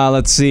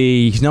 Let's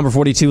see. Number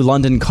 42,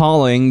 London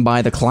Calling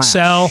by The Clash.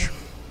 Sell.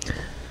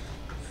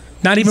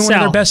 Not even one of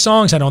their best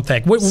songs, I don't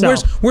think.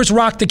 Where's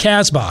Rock the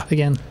Casbah?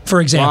 Again. For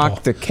example.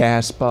 Rock the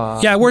Casbah.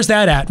 Yeah, where's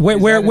that at?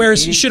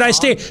 Where's Should I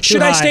Stay?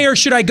 Should I Stay or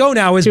Should I Go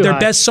Now is their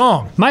best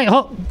song.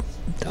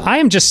 I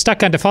am just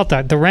stuck on default.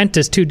 The rent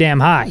is too damn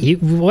high.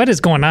 What is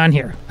going on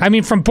here? I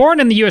mean, from Born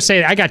in the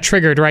USA, I got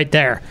triggered right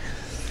there.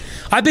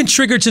 I've been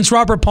triggered since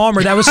Robert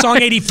Palmer. That was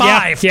song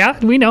 85. yeah,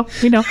 we know.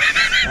 Oh,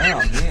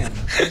 man.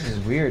 This is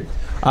weird.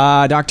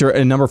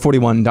 Number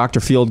 41,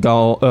 Dr. Feel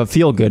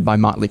Good by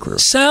Motley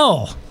Crue.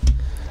 Sell.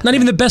 Not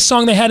even the best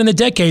song they had in the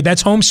decade.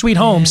 That's Home Sweet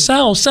Home.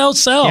 Sell.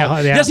 Yeah.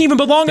 It doesn't even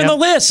belong on the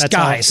list,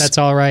 guys. That's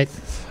all right.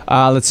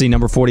 Let's see,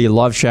 number 40,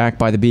 Love Shack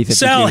by the B-52s.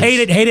 Sell.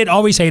 Hate it,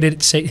 always hate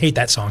it. Hate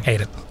that song.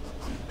 Hate it.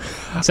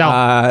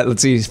 Sell.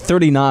 Let's see,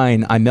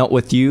 39, I Melt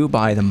With You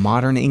by the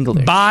Modern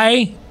English.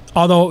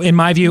 Although, in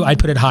my view, I'd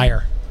put it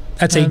higher.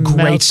 That's a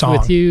great song.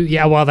 With you.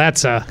 Yeah, well,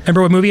 that's a...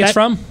 Remember what movie it's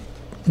from?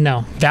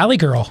 No. Valley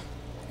Girl.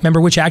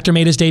 Remember which actor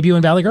made his debut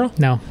in Valley Girl?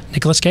 No.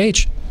 Nicolas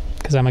Cage.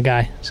 Because I'm a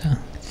guy, so...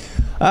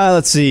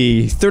 Let's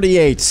see,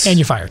 38. And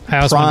you're fired. I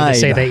also wanted to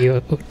say that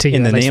to you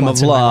In the Name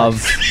of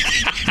Love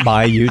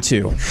by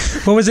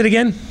U2. What was it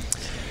again?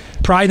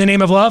 Pride in the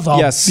Name of Love? Oh,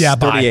 yes, yeah,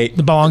 38.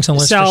 It belongs on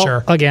the list for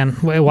sure. Again,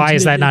 why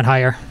is that not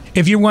higher?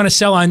 If you want to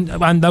sell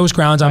on those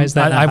grounds,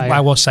 I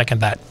will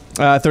second that.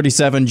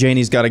 37,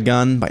 Janie's Got a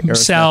Gun by Aerosmith.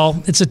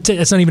 Sell.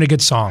 It's not even a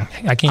good song.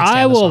 I can't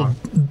stand the song.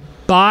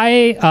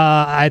 Buy.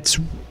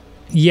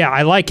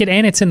 I like it,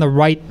 and it's in the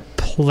right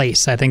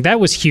place. I think that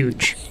was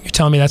huge. You're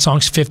telling me that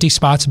song's 50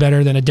 spots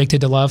better than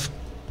Addicted to Love?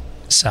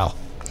 Sell.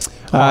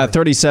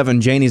 37,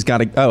 Janie's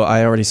Got a... Oh,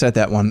 I already said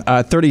that one.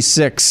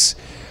 36,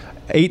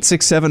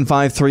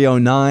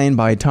 8675309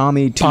 by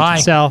Tommy. Buy.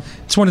 Sell.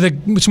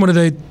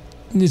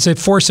 It's a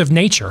force of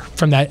nature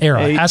from that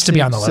era. It has to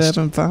be on the list.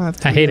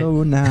 I hate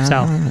it.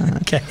 Sell.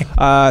 Okay.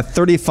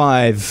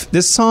 35.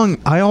 This song,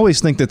 I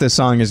always think that this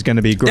song is going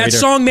to be greater. That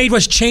song made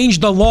us change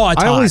the law.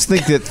 I always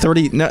think that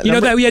 30...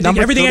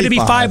 everything had to be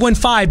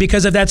 515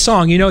 because of that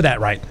song. You know that,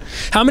 right?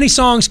 How many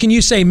songs can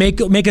you say make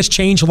us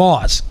change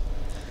laws?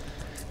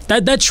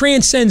 That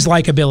transcends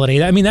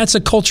likability. I mean, that's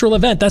a cultural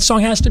event. That song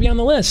has to be on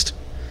the list.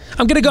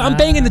 I'm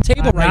banging the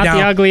table right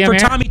now for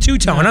Tommy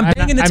Two-Tone. I'm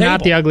banging the table. I'm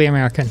not the ugly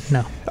American.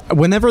 No.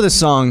 Whenever the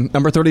song,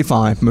 number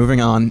 35,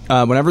 moving on,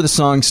 whenever the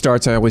song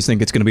starts, I always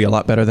think it's going to be a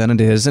lot better than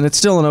it is. And it's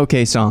still an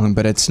okay song,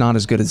 but it's not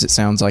as good as it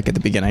sounds like at the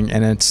beginning.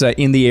 And it's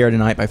In the Air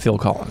Tonight by Phil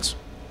Collins.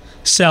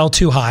 Sell.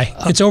 Too high.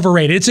 It's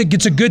overrated.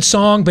 It's a good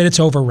song, but it's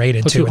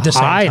overrated too. At the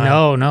same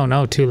time.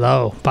 No, too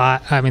low.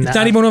 But I mean, it's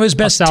not even one of his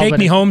best. Take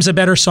Me Home's a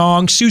better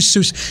song.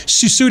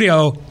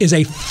 Susudio is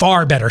a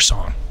far better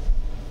song.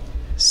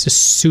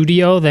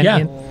 Susudio than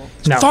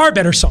no. Far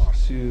better song.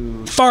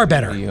 Far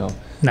better.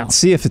 No.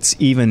 See if it's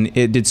even.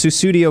 Did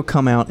Susudio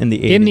come out in the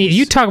 80s?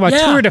 You talk about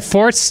tour de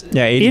force.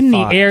 Yeah, 85. In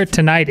the Air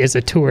Tonight is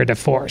a tour de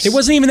force. It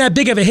wasn't even that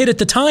big of a hit at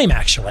the time.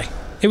 Actually,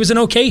 it was an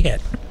okay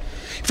hit.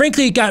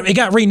 Frankly, it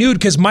got renewed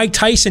because Mike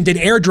Tyson did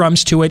air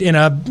drums to it in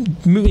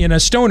a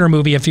stoner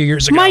movie a few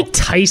years ago. Mike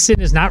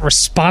Tyson is not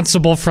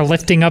responsible for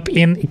lifting up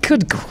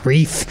good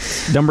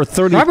grief. Number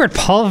 30. Robert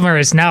Palmer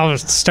is now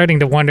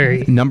starting to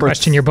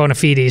question your bona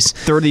fides.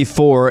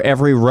 34,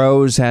 Every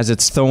Rose Has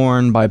Its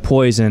Thorn by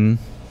Poison.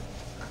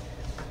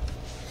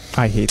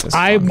 I hate this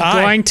song. I'm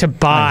going to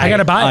buy. I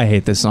gotta buy it. I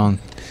hate this song.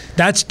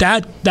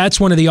 That's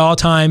one of the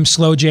all-time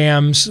slow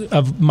jams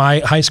of my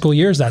high school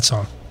years, that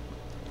song.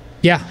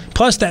 Yeah.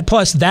 Plus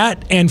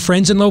that and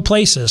Friends in Low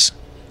Places.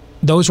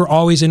 Those were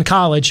always in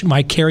college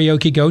my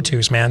karaoke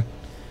go-tos, man.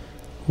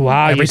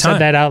 Wow, Every you time. said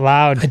that out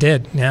loud. I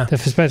did, yeah.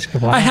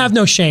 Wow. I have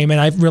no shame, and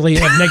I really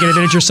have negative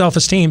integer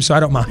self-esteem, so I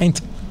don't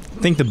mind.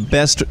 I think the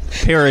best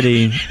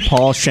parody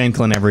Paul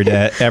Shanklin ever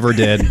did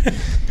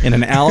In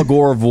an Al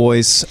Gore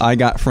voice, I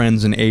got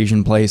friends in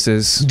Asian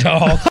places.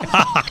 Oh,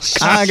 gosh.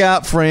 I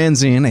got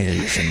friends in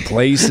Asian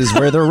places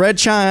where the red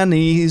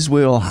Chinese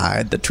will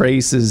hide the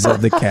traces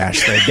of the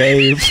cash they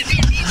gave.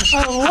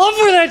 I love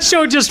where that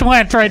show just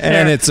went right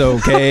there. And it's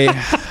okay.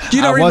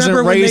 You don't I wasn't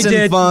remember when they raising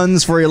did-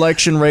 funds for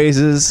election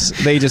raises.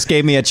 They just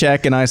gave me a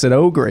check, and I said,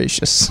 "Oh,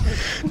 gracious."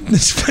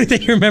 It's funny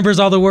that he remembers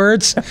all the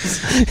words.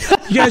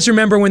 You guys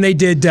remember when they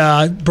did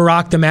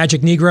Barack the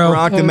Magic Negro?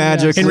 Barack the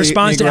Magic In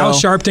response to Negro Al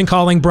Sharpton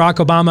calling Barack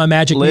Obama a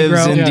Magic lives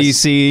Negro. in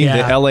D.C. Yeah.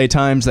 The L.A.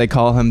 Times, they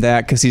call him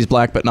that because he's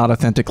black, but not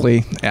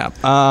authentically. Yeah.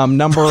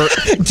 Number.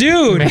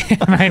 Dude.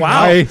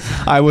 Wow.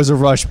 I was a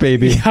Rush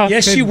baby.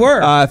 Yes, you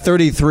were.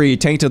 33,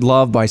 Tainted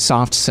Love by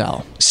Soft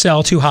Cell.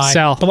 Cell, too high.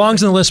 Cell.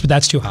 Belongs on the list, but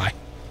that's too high.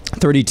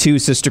 32,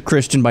 Sister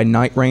Christian by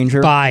Night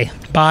Ranger. Bye.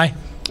 Bye.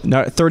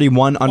 No,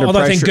 31, Under Although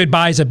I think Pressure.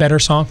 Goodbye is a better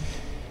song.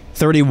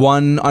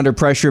 31, Under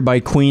Pressure by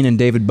Queen and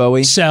David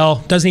Bowie.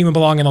 Cell doesn't even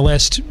belong on the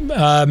list.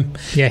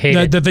 Hate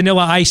it. The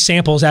Vanilla Ice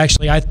samples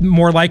actually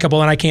more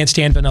likable, and I can't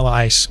stand Vanilla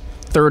Ice.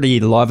 30,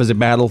 Love is a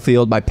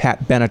Battlefield by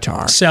Pat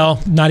Benatar. Cell,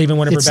 not even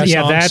one of her best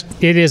songs.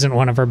 That it isn't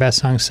one of her best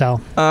songs.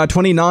 Cell.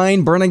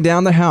 29, Burning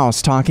Down the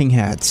House, Talking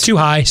Heads. Too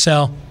high.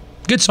 Cell.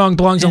 Good song,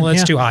 belongs on the list.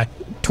 Yeah. Too high.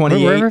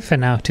 28, We're riffing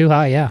now. Too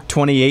high. Yeah.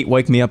 28,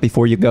 Wake Me Up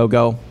Before You Go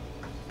Go.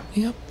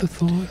 Yep.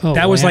 Before.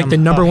 That was like the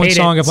number one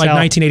song of like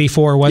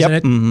 1984, wasn't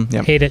it? Mm-hmm,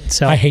 yep. Hate it.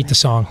 Cell. I hate the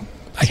song.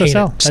 I So hate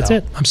Cell. it. That's Cell.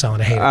 it. I'm selling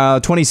to hate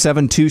it.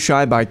 27, Too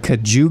Shy by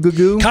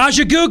Kajugugu.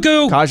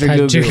 Kajagoogoo.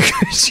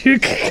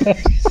 Kajugugu.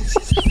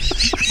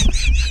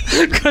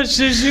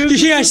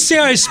 Yeah, I see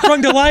how I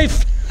sprung to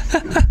life.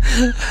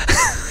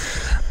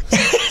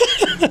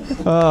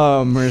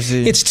 Oh,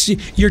 mercy. It's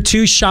you're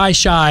too shy,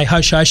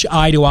 hush, hush,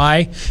 eye to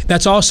eye.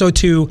 That's also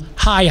too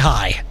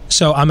high.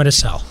 So I'm gonna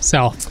sell.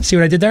 Cell. See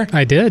what I did there?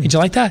 I did. Did you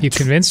like that? You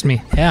convinced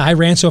me. Yeah, I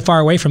ran so far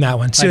away from that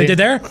one. See what I did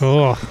there?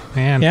 Oh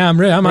man. Yeah, I'm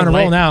on a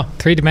roll now.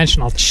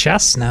 3-dimensional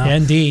chess now.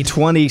 Indeed.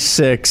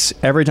 26.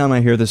 Every time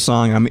I hear this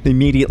song, I'm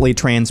immediately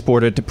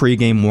transported to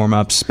pregame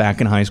warm-ups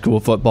back in high school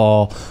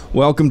football.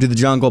 Welcome to the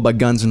Jungle by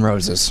Guns N'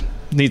 Roses.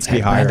 Needs to be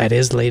higher. That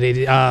is late.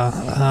 Too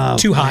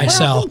high.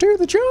 Sell. Welcome to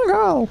the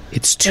Jungle.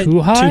 It's too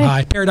high. Too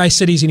high. Paradise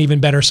City's an even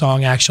better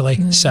song,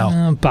 actually.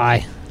 Sell.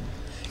 Bye.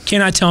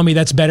 Cannot tell me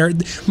that's better.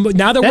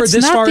 Now that we're That's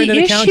this not far the into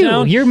the issue.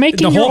 countdown, You're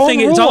making the your whole own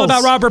thing. It's all rules.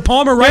 about Robert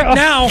Palmer right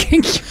now.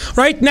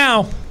 Right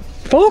now.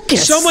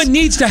 Focus. Someone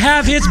needs to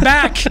have his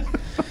back.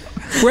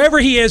 Wherever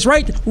he is,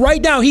 right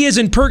now, he is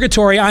in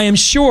purgatory, I am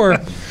sure,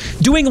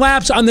 doing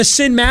laps on the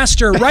Sin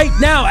Master right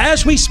now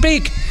as we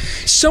speak.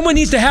 Someone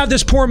needs to have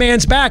this poor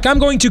man's back. I'm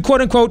going to,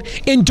 quote unquote,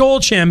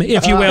 indulge him,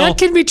 if you will. That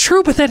can be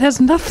true, but that has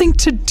nothing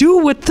to do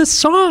with the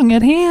song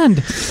at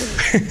hand.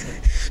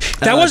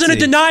 That wasn't a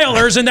denial,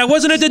 Erzin. That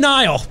wasn't a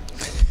denial.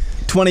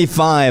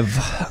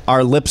 25.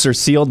 Our Lips Are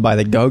Sealed by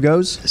the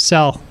Go-Go's.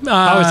 Cell.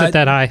 How is it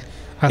that high?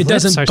 Our It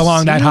lips doesn't are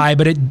belong that sealed? high,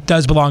 but it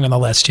does belong on the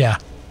list, yeah.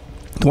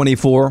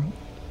 24.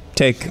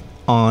 Take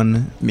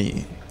On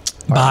Me.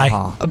 Bye.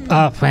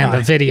 Oh man,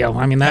 the video.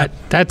 I mean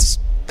that's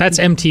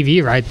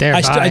MTV right there.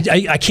 Bye.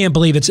 I can't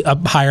believe it's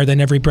up higher than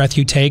Every Breath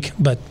You Take,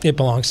 but it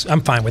belongs.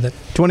 I'm fine with it.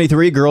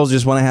 23. Girls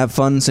Just Want to Have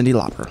Fun, Cyndi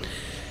Lauper.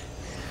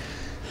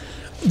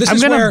 This I'm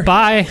is gonna where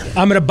buy.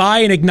 I'm going to buy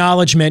an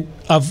acknowledgement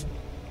of,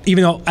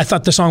 even though I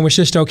thought the song was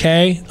just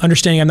okay,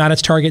 understanding I'm not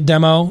its target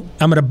demo,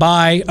 I'm going to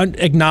buy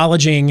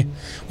acknowledging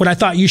what I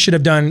thought you should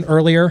have done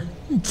earlier.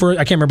 I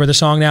can't remember the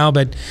song now,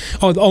 but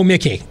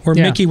Mickey, where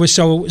Yeah. Mickey was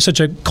such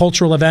a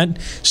cultural event.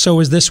 So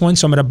is this one.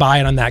 So I'm going to buy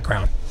it on that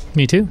ground.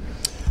 Me too.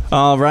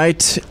 All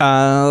right.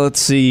 Let's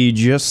see.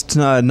 Just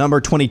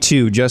number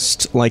 22.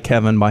 Just Like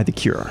Heaven by The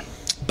Cure.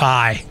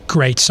 Buy.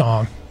 Great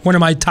song. One of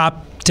my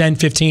top 10,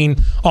 15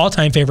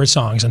 all-time favorite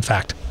songs, in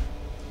fact.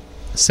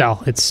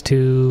 Cell. It's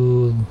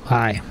too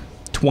high.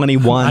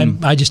 21.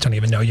 I just don't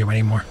even know you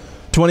anymore.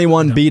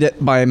 21. Beat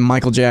It by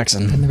Michael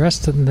Jackson. And the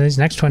rest of these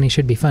next 20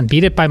 should be fun.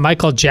 Beat It by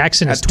Michael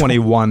Jackson At is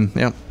 21.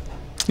 Yep.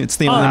 It's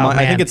the only. I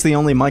man. think it's the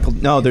only Michael.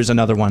 No, there's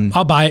another one.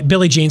 I'll buy it.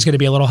 Billie Jean's going to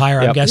be a little higher,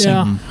 I'm Yep. guessing.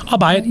 Yeah. I'll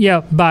buy it.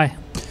 Yeah, bye.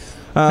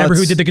 Remember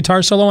who did the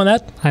guitar solo on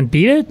that? On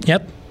Beat It?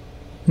 Yep.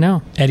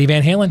 No. Eddie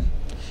Van Halen.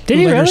 Did who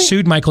he later really?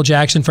 sued Michael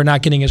Jackson for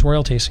not getting his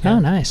royalties. Oh,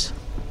 nice.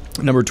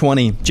 Number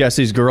 20.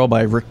 Jesse's Girl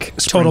by Rick Total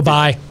Springfield.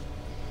 buy.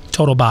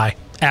 Total buy.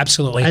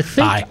 Absolutely. I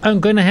think buy. I'm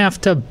going to have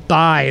to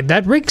buy.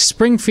 That Rick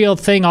Springfield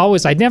thing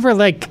always, I never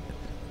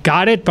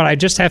got it, but I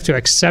just have to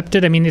accept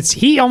it. I mean,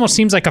 he almost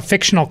seems like a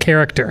fictional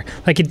character.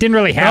 Like it didn't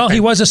really happen. Well, he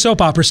was a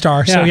soap opera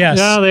star, so yes.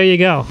 Oh, there you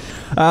go.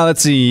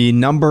 Let's see.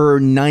 Number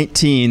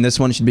 19. This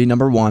one should be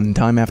number 1.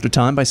 Time After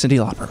Time by Cyndi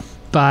Lauper.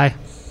 Bye.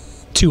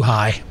 Too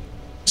high.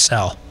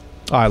 Sell.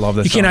 Oh, I love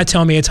this You song. cannot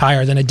tell me it's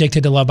higher than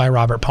Addicted to Love by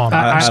Robert Palmer.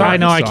 I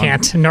know I this song.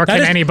 can't, nor That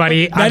can is-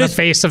 anybody that on the is-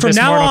 face of from this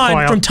now mortal on,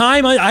 coil. From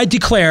time I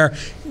declare,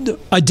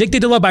 Addicted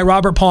to Love by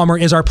Robert Palmer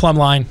is our plumb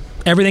line.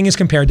 Everything is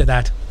compared to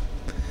that.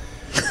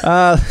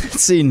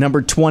 Let's see,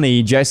 number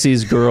 20,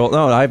 Jesse's Girl.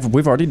 No,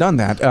 we've already done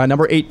that.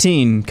 Number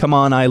 18, Come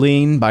On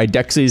Eileen by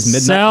Dexy's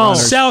Midnight Sell.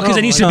 Runners. Sell, because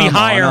it needs to be Come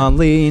higher. On,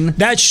 Eileen.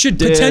 That should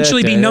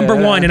potentially be number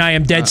one, and I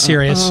am dead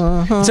serious.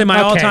 It's in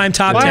my all-time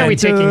top 10. Why are we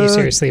taking you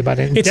seriously about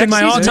it? It's in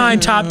my Dexy's- all-time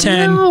top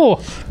 10.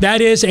 No.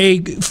 That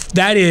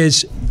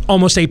is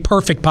almost a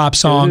perfect pop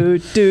song.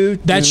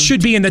 That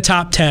should be in the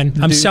top 10.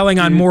 I'm selling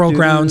on moral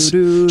grounds.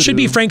 Should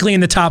be, frankly,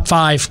 in the top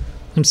 5.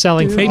 I'm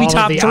selling for Maybe all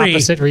top of the 3.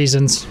 opposite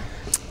reasons.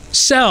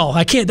 Sell.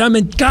 I can't. I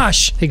mean,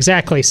 gosh.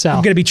 Exactly, sell.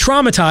 I'm going to be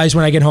traumatized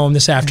when I get home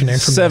this afternoon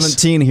from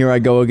 17, Here I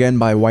Go Again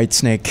by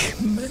Whitesnake.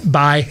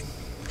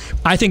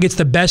 I think it's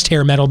the best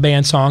hair metal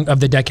band song of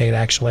the decade,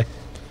 actually.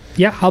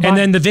 Yeah, I'll buy. And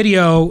then the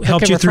video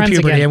helped at you her through friends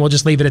puberty, again. and we'll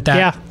just leave it at that.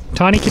 Yeah,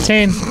 Tawny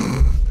Katane.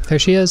 There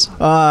she is.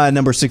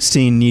 Number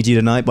 16, Need You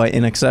Tonight by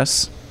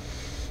INXS.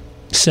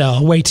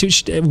 Sell. Way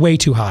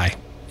too high.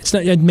 It's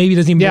not. Maybe it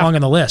doesn't even belong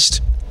on the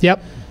list.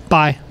 Yep.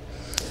 Buy.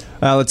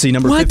 Let's see,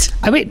 number What?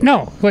 15. Wait,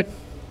 no. What?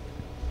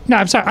 No,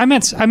 I'm sorry. I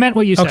meant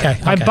what you said. Okay,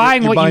 I'm okay.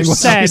 buying You're what buying you what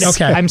said. you said.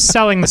 Okay. I'm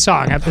selling the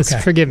song.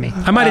 Forgive me.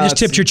 I might have just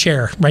tipped your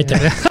chair right there.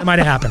 That might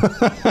have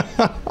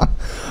happened.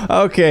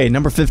 Okay,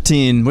 number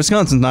 15.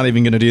 Wisconsin's not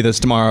even going to do this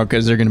tomorrow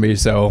because they're going to be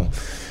so.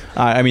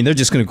 I mean, they're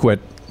just going to quit.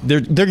 They're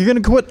going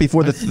to quit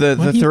before the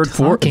What are you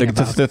talking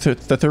about?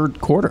 the third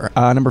quarter.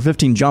 Number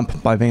 15,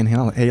 Jump by Van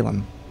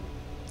Halen.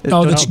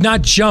 It's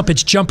not Jump.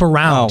 It's Jump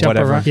Around. Oh,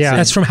 whatever. Around, yeah.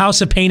 That's from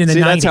House of Pain in the See,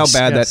 90s. that's how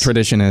bad Yes. that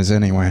tradition is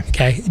anyway.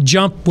 Okay.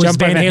 Jump was Jump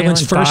by Van Van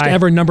Halen's Halen. first Bye.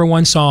 ever number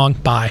one song.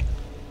 Bye.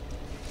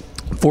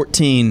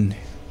 14.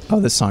 Oh,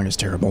 this song is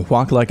terrible.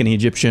 Walk Like an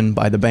Egyptian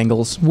by the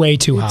Bengals. Way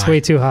too high. It's way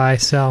too high.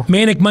 So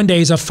Manic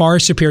Monday is a far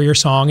superior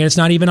song, and it's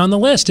not even on the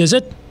list, is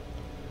it?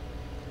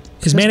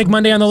 Is Manic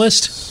Monday on the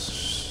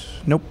list?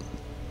 Nope.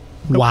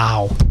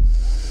 Wow.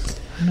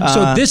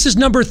 So this is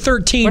number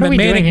 13, What are but we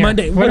Manic doing here?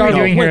 Monday. What are we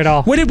doing here at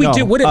all? What did we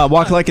do? What did,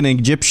 Walk Like an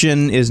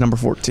Egyptian is number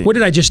 14. what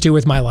did I just do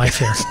with my life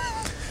here?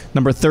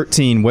 Number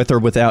 13, With or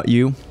Without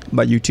You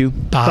by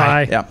U2.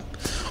 Bye. Yeah.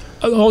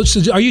 Oh,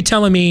 so are you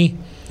telling me?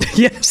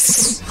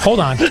 yes. Hold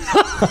on.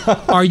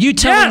 Are you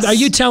telling? Yes! Are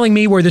you telling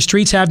me Where the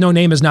Streets Have No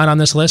Name is not on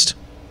this list?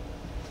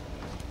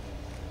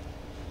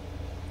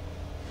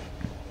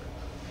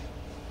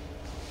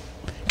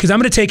 Because I'm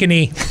going to take a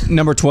knee.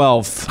 Number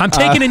 12. I'm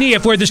taking a knee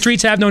if Where the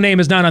Streets Have No Name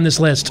is not on this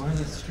list.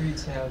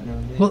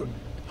 Well,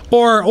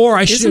 Or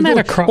I should, Isn't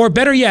that a or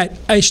better yet,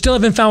 I still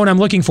haven't found what I'm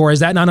looking for. Is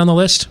that not on the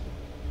list?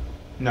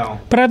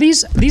 No. but are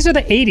these are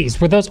the 80s?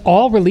 Were those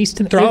all released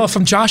in? They're all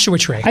from Joshua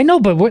Tree. I know,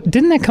 but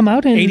didn't that come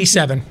out in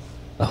 87.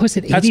 Oh, is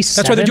it 87?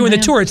 That's why they're doing the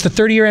tour. It's the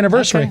 30-year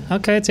anniversary.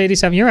 Okay, it's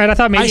 87. You're right. I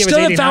thought maybe I it was still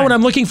 89. haven't found what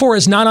I'm looking for.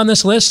 Is not on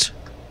this list.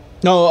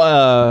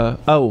 No,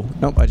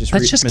 nope, I just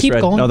Let's just keep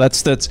misread. going. No,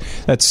 that's no,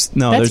 That's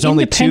there's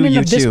only two independent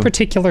of this U2.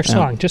 particular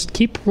song. Just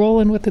keep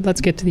rolling with it.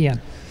 Let's get to the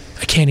end.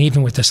 I can't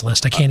even with this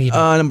list. I can't even.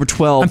 Number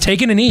 12, I'm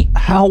taking a knee.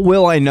 How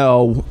Will I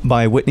Know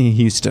by Whitney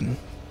Houston.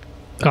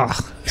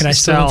 Ugh. And I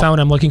still haven't found what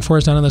I'm looking for.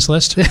 Is not on this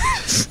list.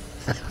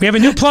 We have a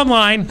new plumb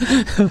line.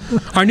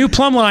 Our new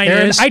plumb line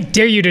Aaron, is I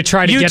dare you to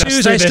try to get us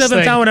U2's through I still this haven't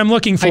thing. found what I'm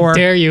looking for. I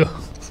dare you.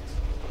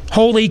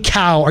 Holy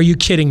cow. Are you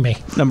kidding me?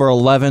 Number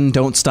 11,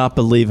 Don't Stop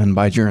Believin'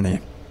 by Journey.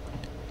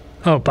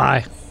 Oh,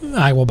 bye.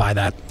 I will buy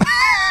that.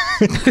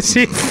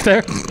 See,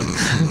 there.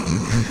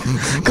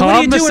 What Call do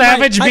you him the do when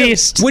Savage my-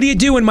 Beast. What do you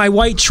do when my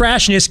white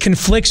trashness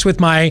conflicts with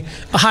my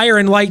higher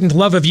enlightened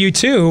love of you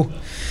too?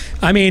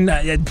 I mean,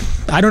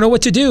 I don't know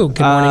what to do. Good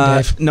morning,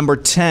 Dave. Number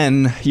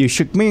 10, You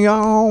Shook Me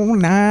All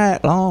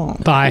Night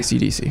Long. Bye.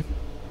 AC/DC.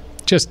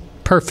 Just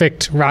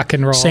perfect rock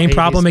and roll. Same 80s.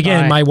 problem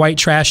again. Bye. My white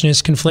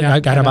trashness conflict. Yeah, I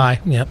gotta I know. buy.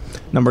 Yep.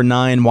 Number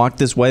 9, Walk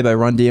This Way by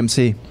Run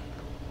DMC.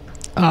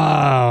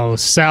 Oh,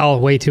 sell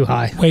way too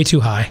high. Way too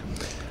high.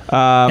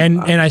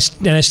 And I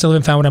still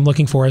haven't found what I'm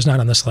looking for. Is not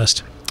on this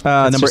list.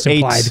 That's Number just 8,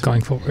 implied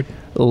going forward.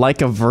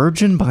 Like a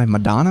Virgin by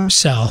Madonna.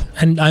 Sell.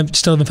 And I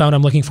still haven't found what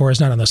I'm looking for. Is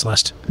not on this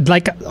list.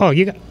 Like, oh,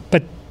 you got,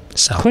 but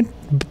Sell.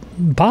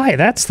 buy.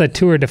 That's the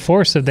tour de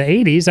force of the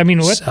 80s. I mean,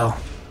 what? Sell.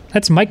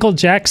 That's Michael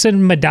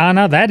Jackson,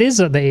 Madonna. That is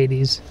of the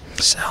 80s.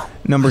 Sell.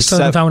 Number I still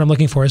haven't 7, found what I'm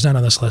looking for. Is not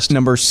on this list.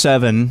 Number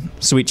 7,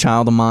 Sweet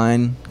Child of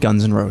Mine,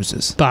 Guns N'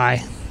 Roses.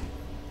 Buy.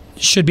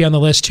 Should be on the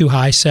list. Too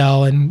high.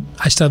 Sell. And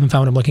I still haven't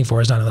found what I'm looking for.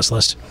 Is not on this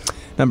list.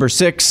 Number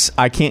 6,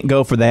 I Can't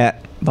Go For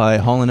That by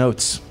Hall &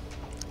 Oates.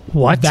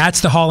 What?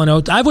 That's the Hall &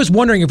 Oates. I was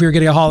wondering if we were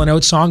getting a Hall &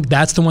 Oates song.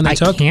 That's the one they I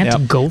took. can't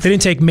Yep. go They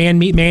didn't take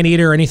Man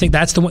Eater or anything.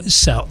 That's the one.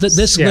 Sell.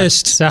 This Yeah,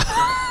 list. So,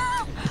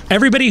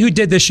 Everybody who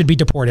did this should be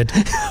deported.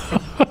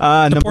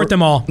 Deport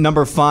them all.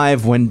 Number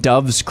 5, When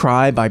Doves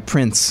Cry by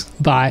Prince.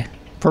 buy.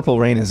 Purple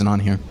Rain isn't on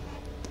here.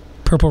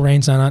 Purple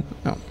Rain's not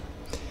on.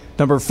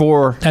 Number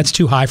 4, That's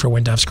too high for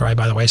When Doves Cry,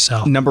 by the way.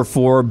 Sell. Number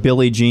 4,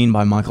 Billie Jean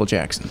by Michael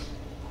Jackson.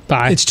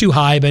 Buy. It's too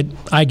high, but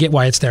I get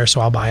why it's there, so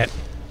I'll buy it.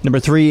 Number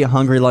 3,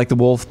 Hungry Like the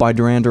Wolf by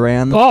Duran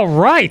Duran. all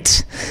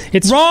right.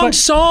 It's Wrong but-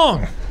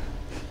 song.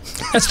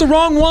 That's the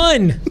wrong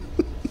one.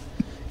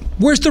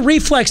 Where's the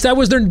Reflex? That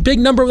was their big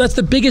number. That's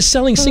the biggest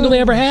selling single they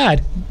ever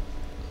had.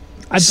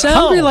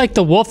 Hungry Like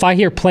the Wolf, I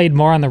hear played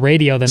more on the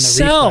radio than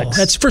the Reflex.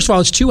 That's, first of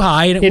all, it's too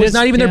high, and it was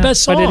not even their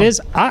best song. But it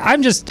is.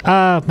 I'm just,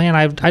 man,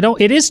 I don't.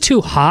 It is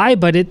too high,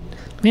 but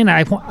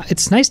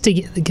it's nice to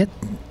get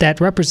that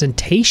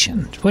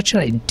representation. What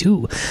should I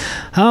do?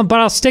 But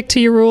I'll stick to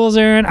your rules,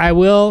 Aaron. I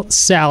will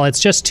sell. It's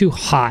just too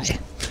high.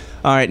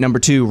 All right, number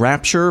 2,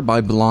 Rapture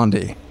by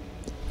Blondie.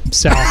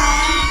 Sell.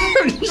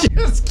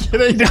 Just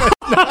kidding.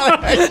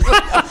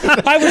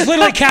 I was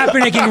literally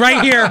Kaepernicking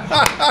right here.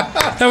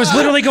 That was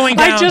literally going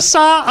down. I just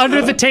saw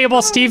under the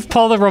table Steve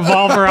pull the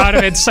revolver out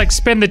of it, it's like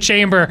spin the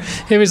chamber.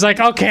 It was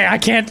like, okay, I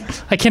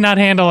cannot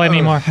handle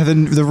anymore.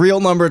 The real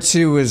number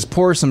 2 is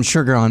Pour Some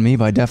Sugar on Me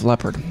by Def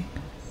Leppard.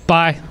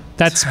 Bye.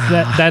 That's.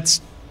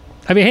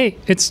 I mean, hey,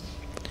 it's.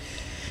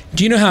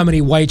 Do you know how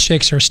many white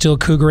chicks are still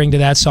cougering to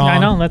that song? I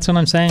know. That's what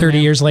I'm saying. 30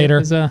 years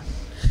later. So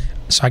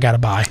I got to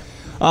buy.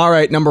 All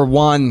right, number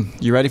 1.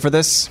 You ready for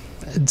this?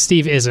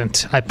 Steve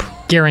isn't. I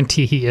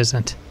guarantee he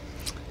isn't.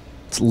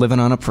 It's Living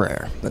on a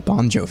Prayer by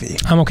Bon Jovi.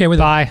 I'm okay with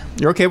Bye.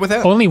 it. You're okay with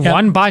that? Only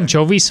one Bon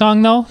Jovi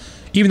song, though?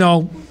 Even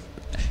though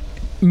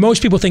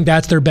most people think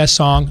that's their best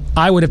song,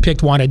 I would have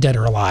picked Wanted Dead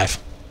or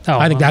Alive.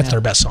 I think that's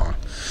their best song.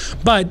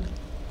 But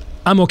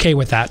I'm okay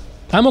with that.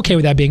 I'm okay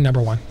with that being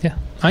number 1. Yeah.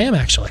 I am,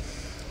 actually.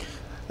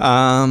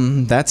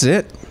 That's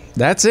it.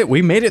 That's it.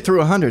 We made it through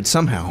 100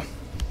 somehow.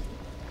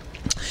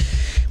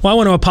 Well, I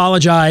want to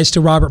apologize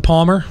to Robert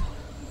Palmer,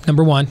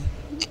 number 1.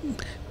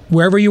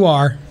 Wherever you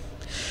are,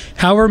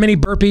 however many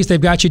burpees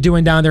they've got you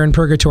doing down there in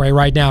purgatory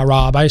right now,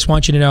 Rob, I just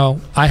want you to know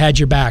I had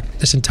your back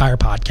this entire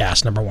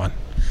podcast, number 1.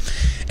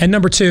 And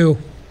number 2,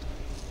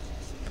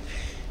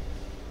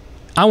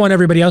 I want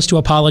everybody else to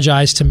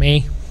apologize to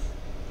me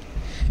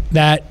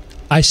that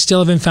I Still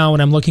Haven't Found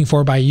What I'm Looking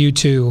For by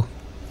U2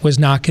 was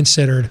not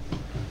considered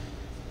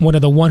one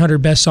of the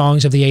 100 best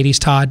songs of the 80s.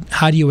 Todd,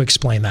 how do you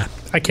explain that?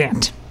 I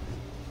can't.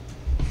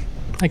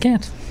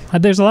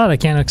 There's a lot I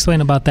can't explain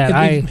about that.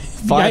 A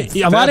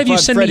lot of you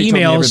send me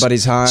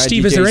emails.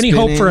 Steve, is there any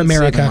hope for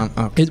America?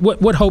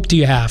 What hope do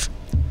you have?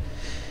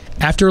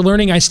 After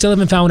learning I still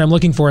haven't found what I'm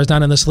looking for is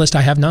not on this list,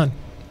 I have none,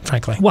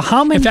 frankly. Well,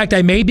 how many? In fact,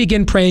 I may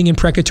begin praying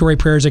imprecatory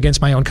prayers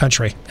against my own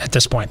country at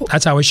this point.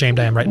 That's how ashamed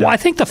I am right now. Well, I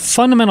think the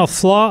fundamental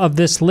flaw of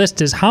this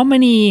list is how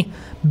many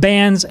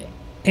bands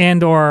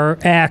and or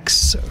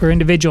acts or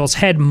individuals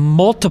had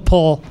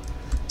multiple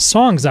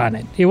songs on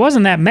it. It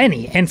wasn't that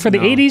many. And for the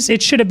 80s, there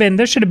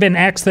should have been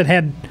acts that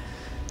had,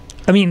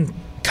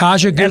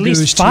 Kaja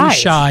Gugu's Too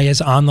Shy is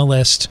on the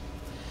list.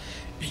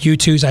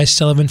 U2's I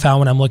Still Haven't Found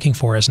What I'm Looking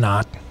For is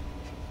not.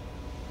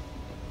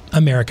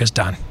 America's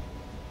done.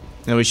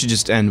 And we should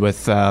just end with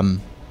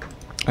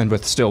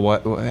still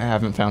what I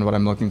haven't found what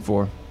I'm looking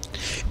for.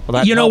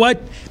 You know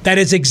what? That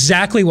is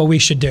exactly what we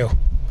should do.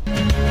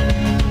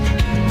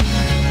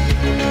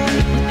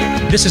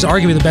 This is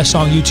arguably the best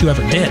song U2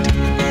 ever did.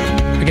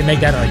 We can make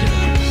that argument.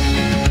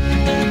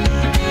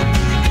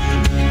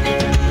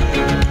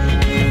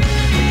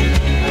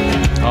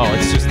 Oh,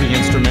 it's just the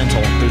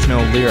instrumental. There's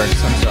no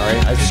lyrics. I'm sorry.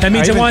 That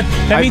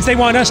means they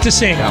want us to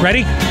sing. Yeah.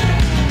 Ready?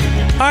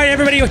 All right,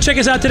 everybody, go check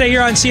us out today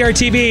here on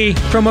CRTV.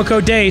 Promo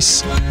code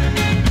DACE.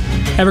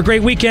 Have a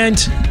great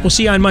weekend. We'll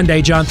see you on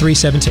Monday, John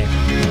 3:17.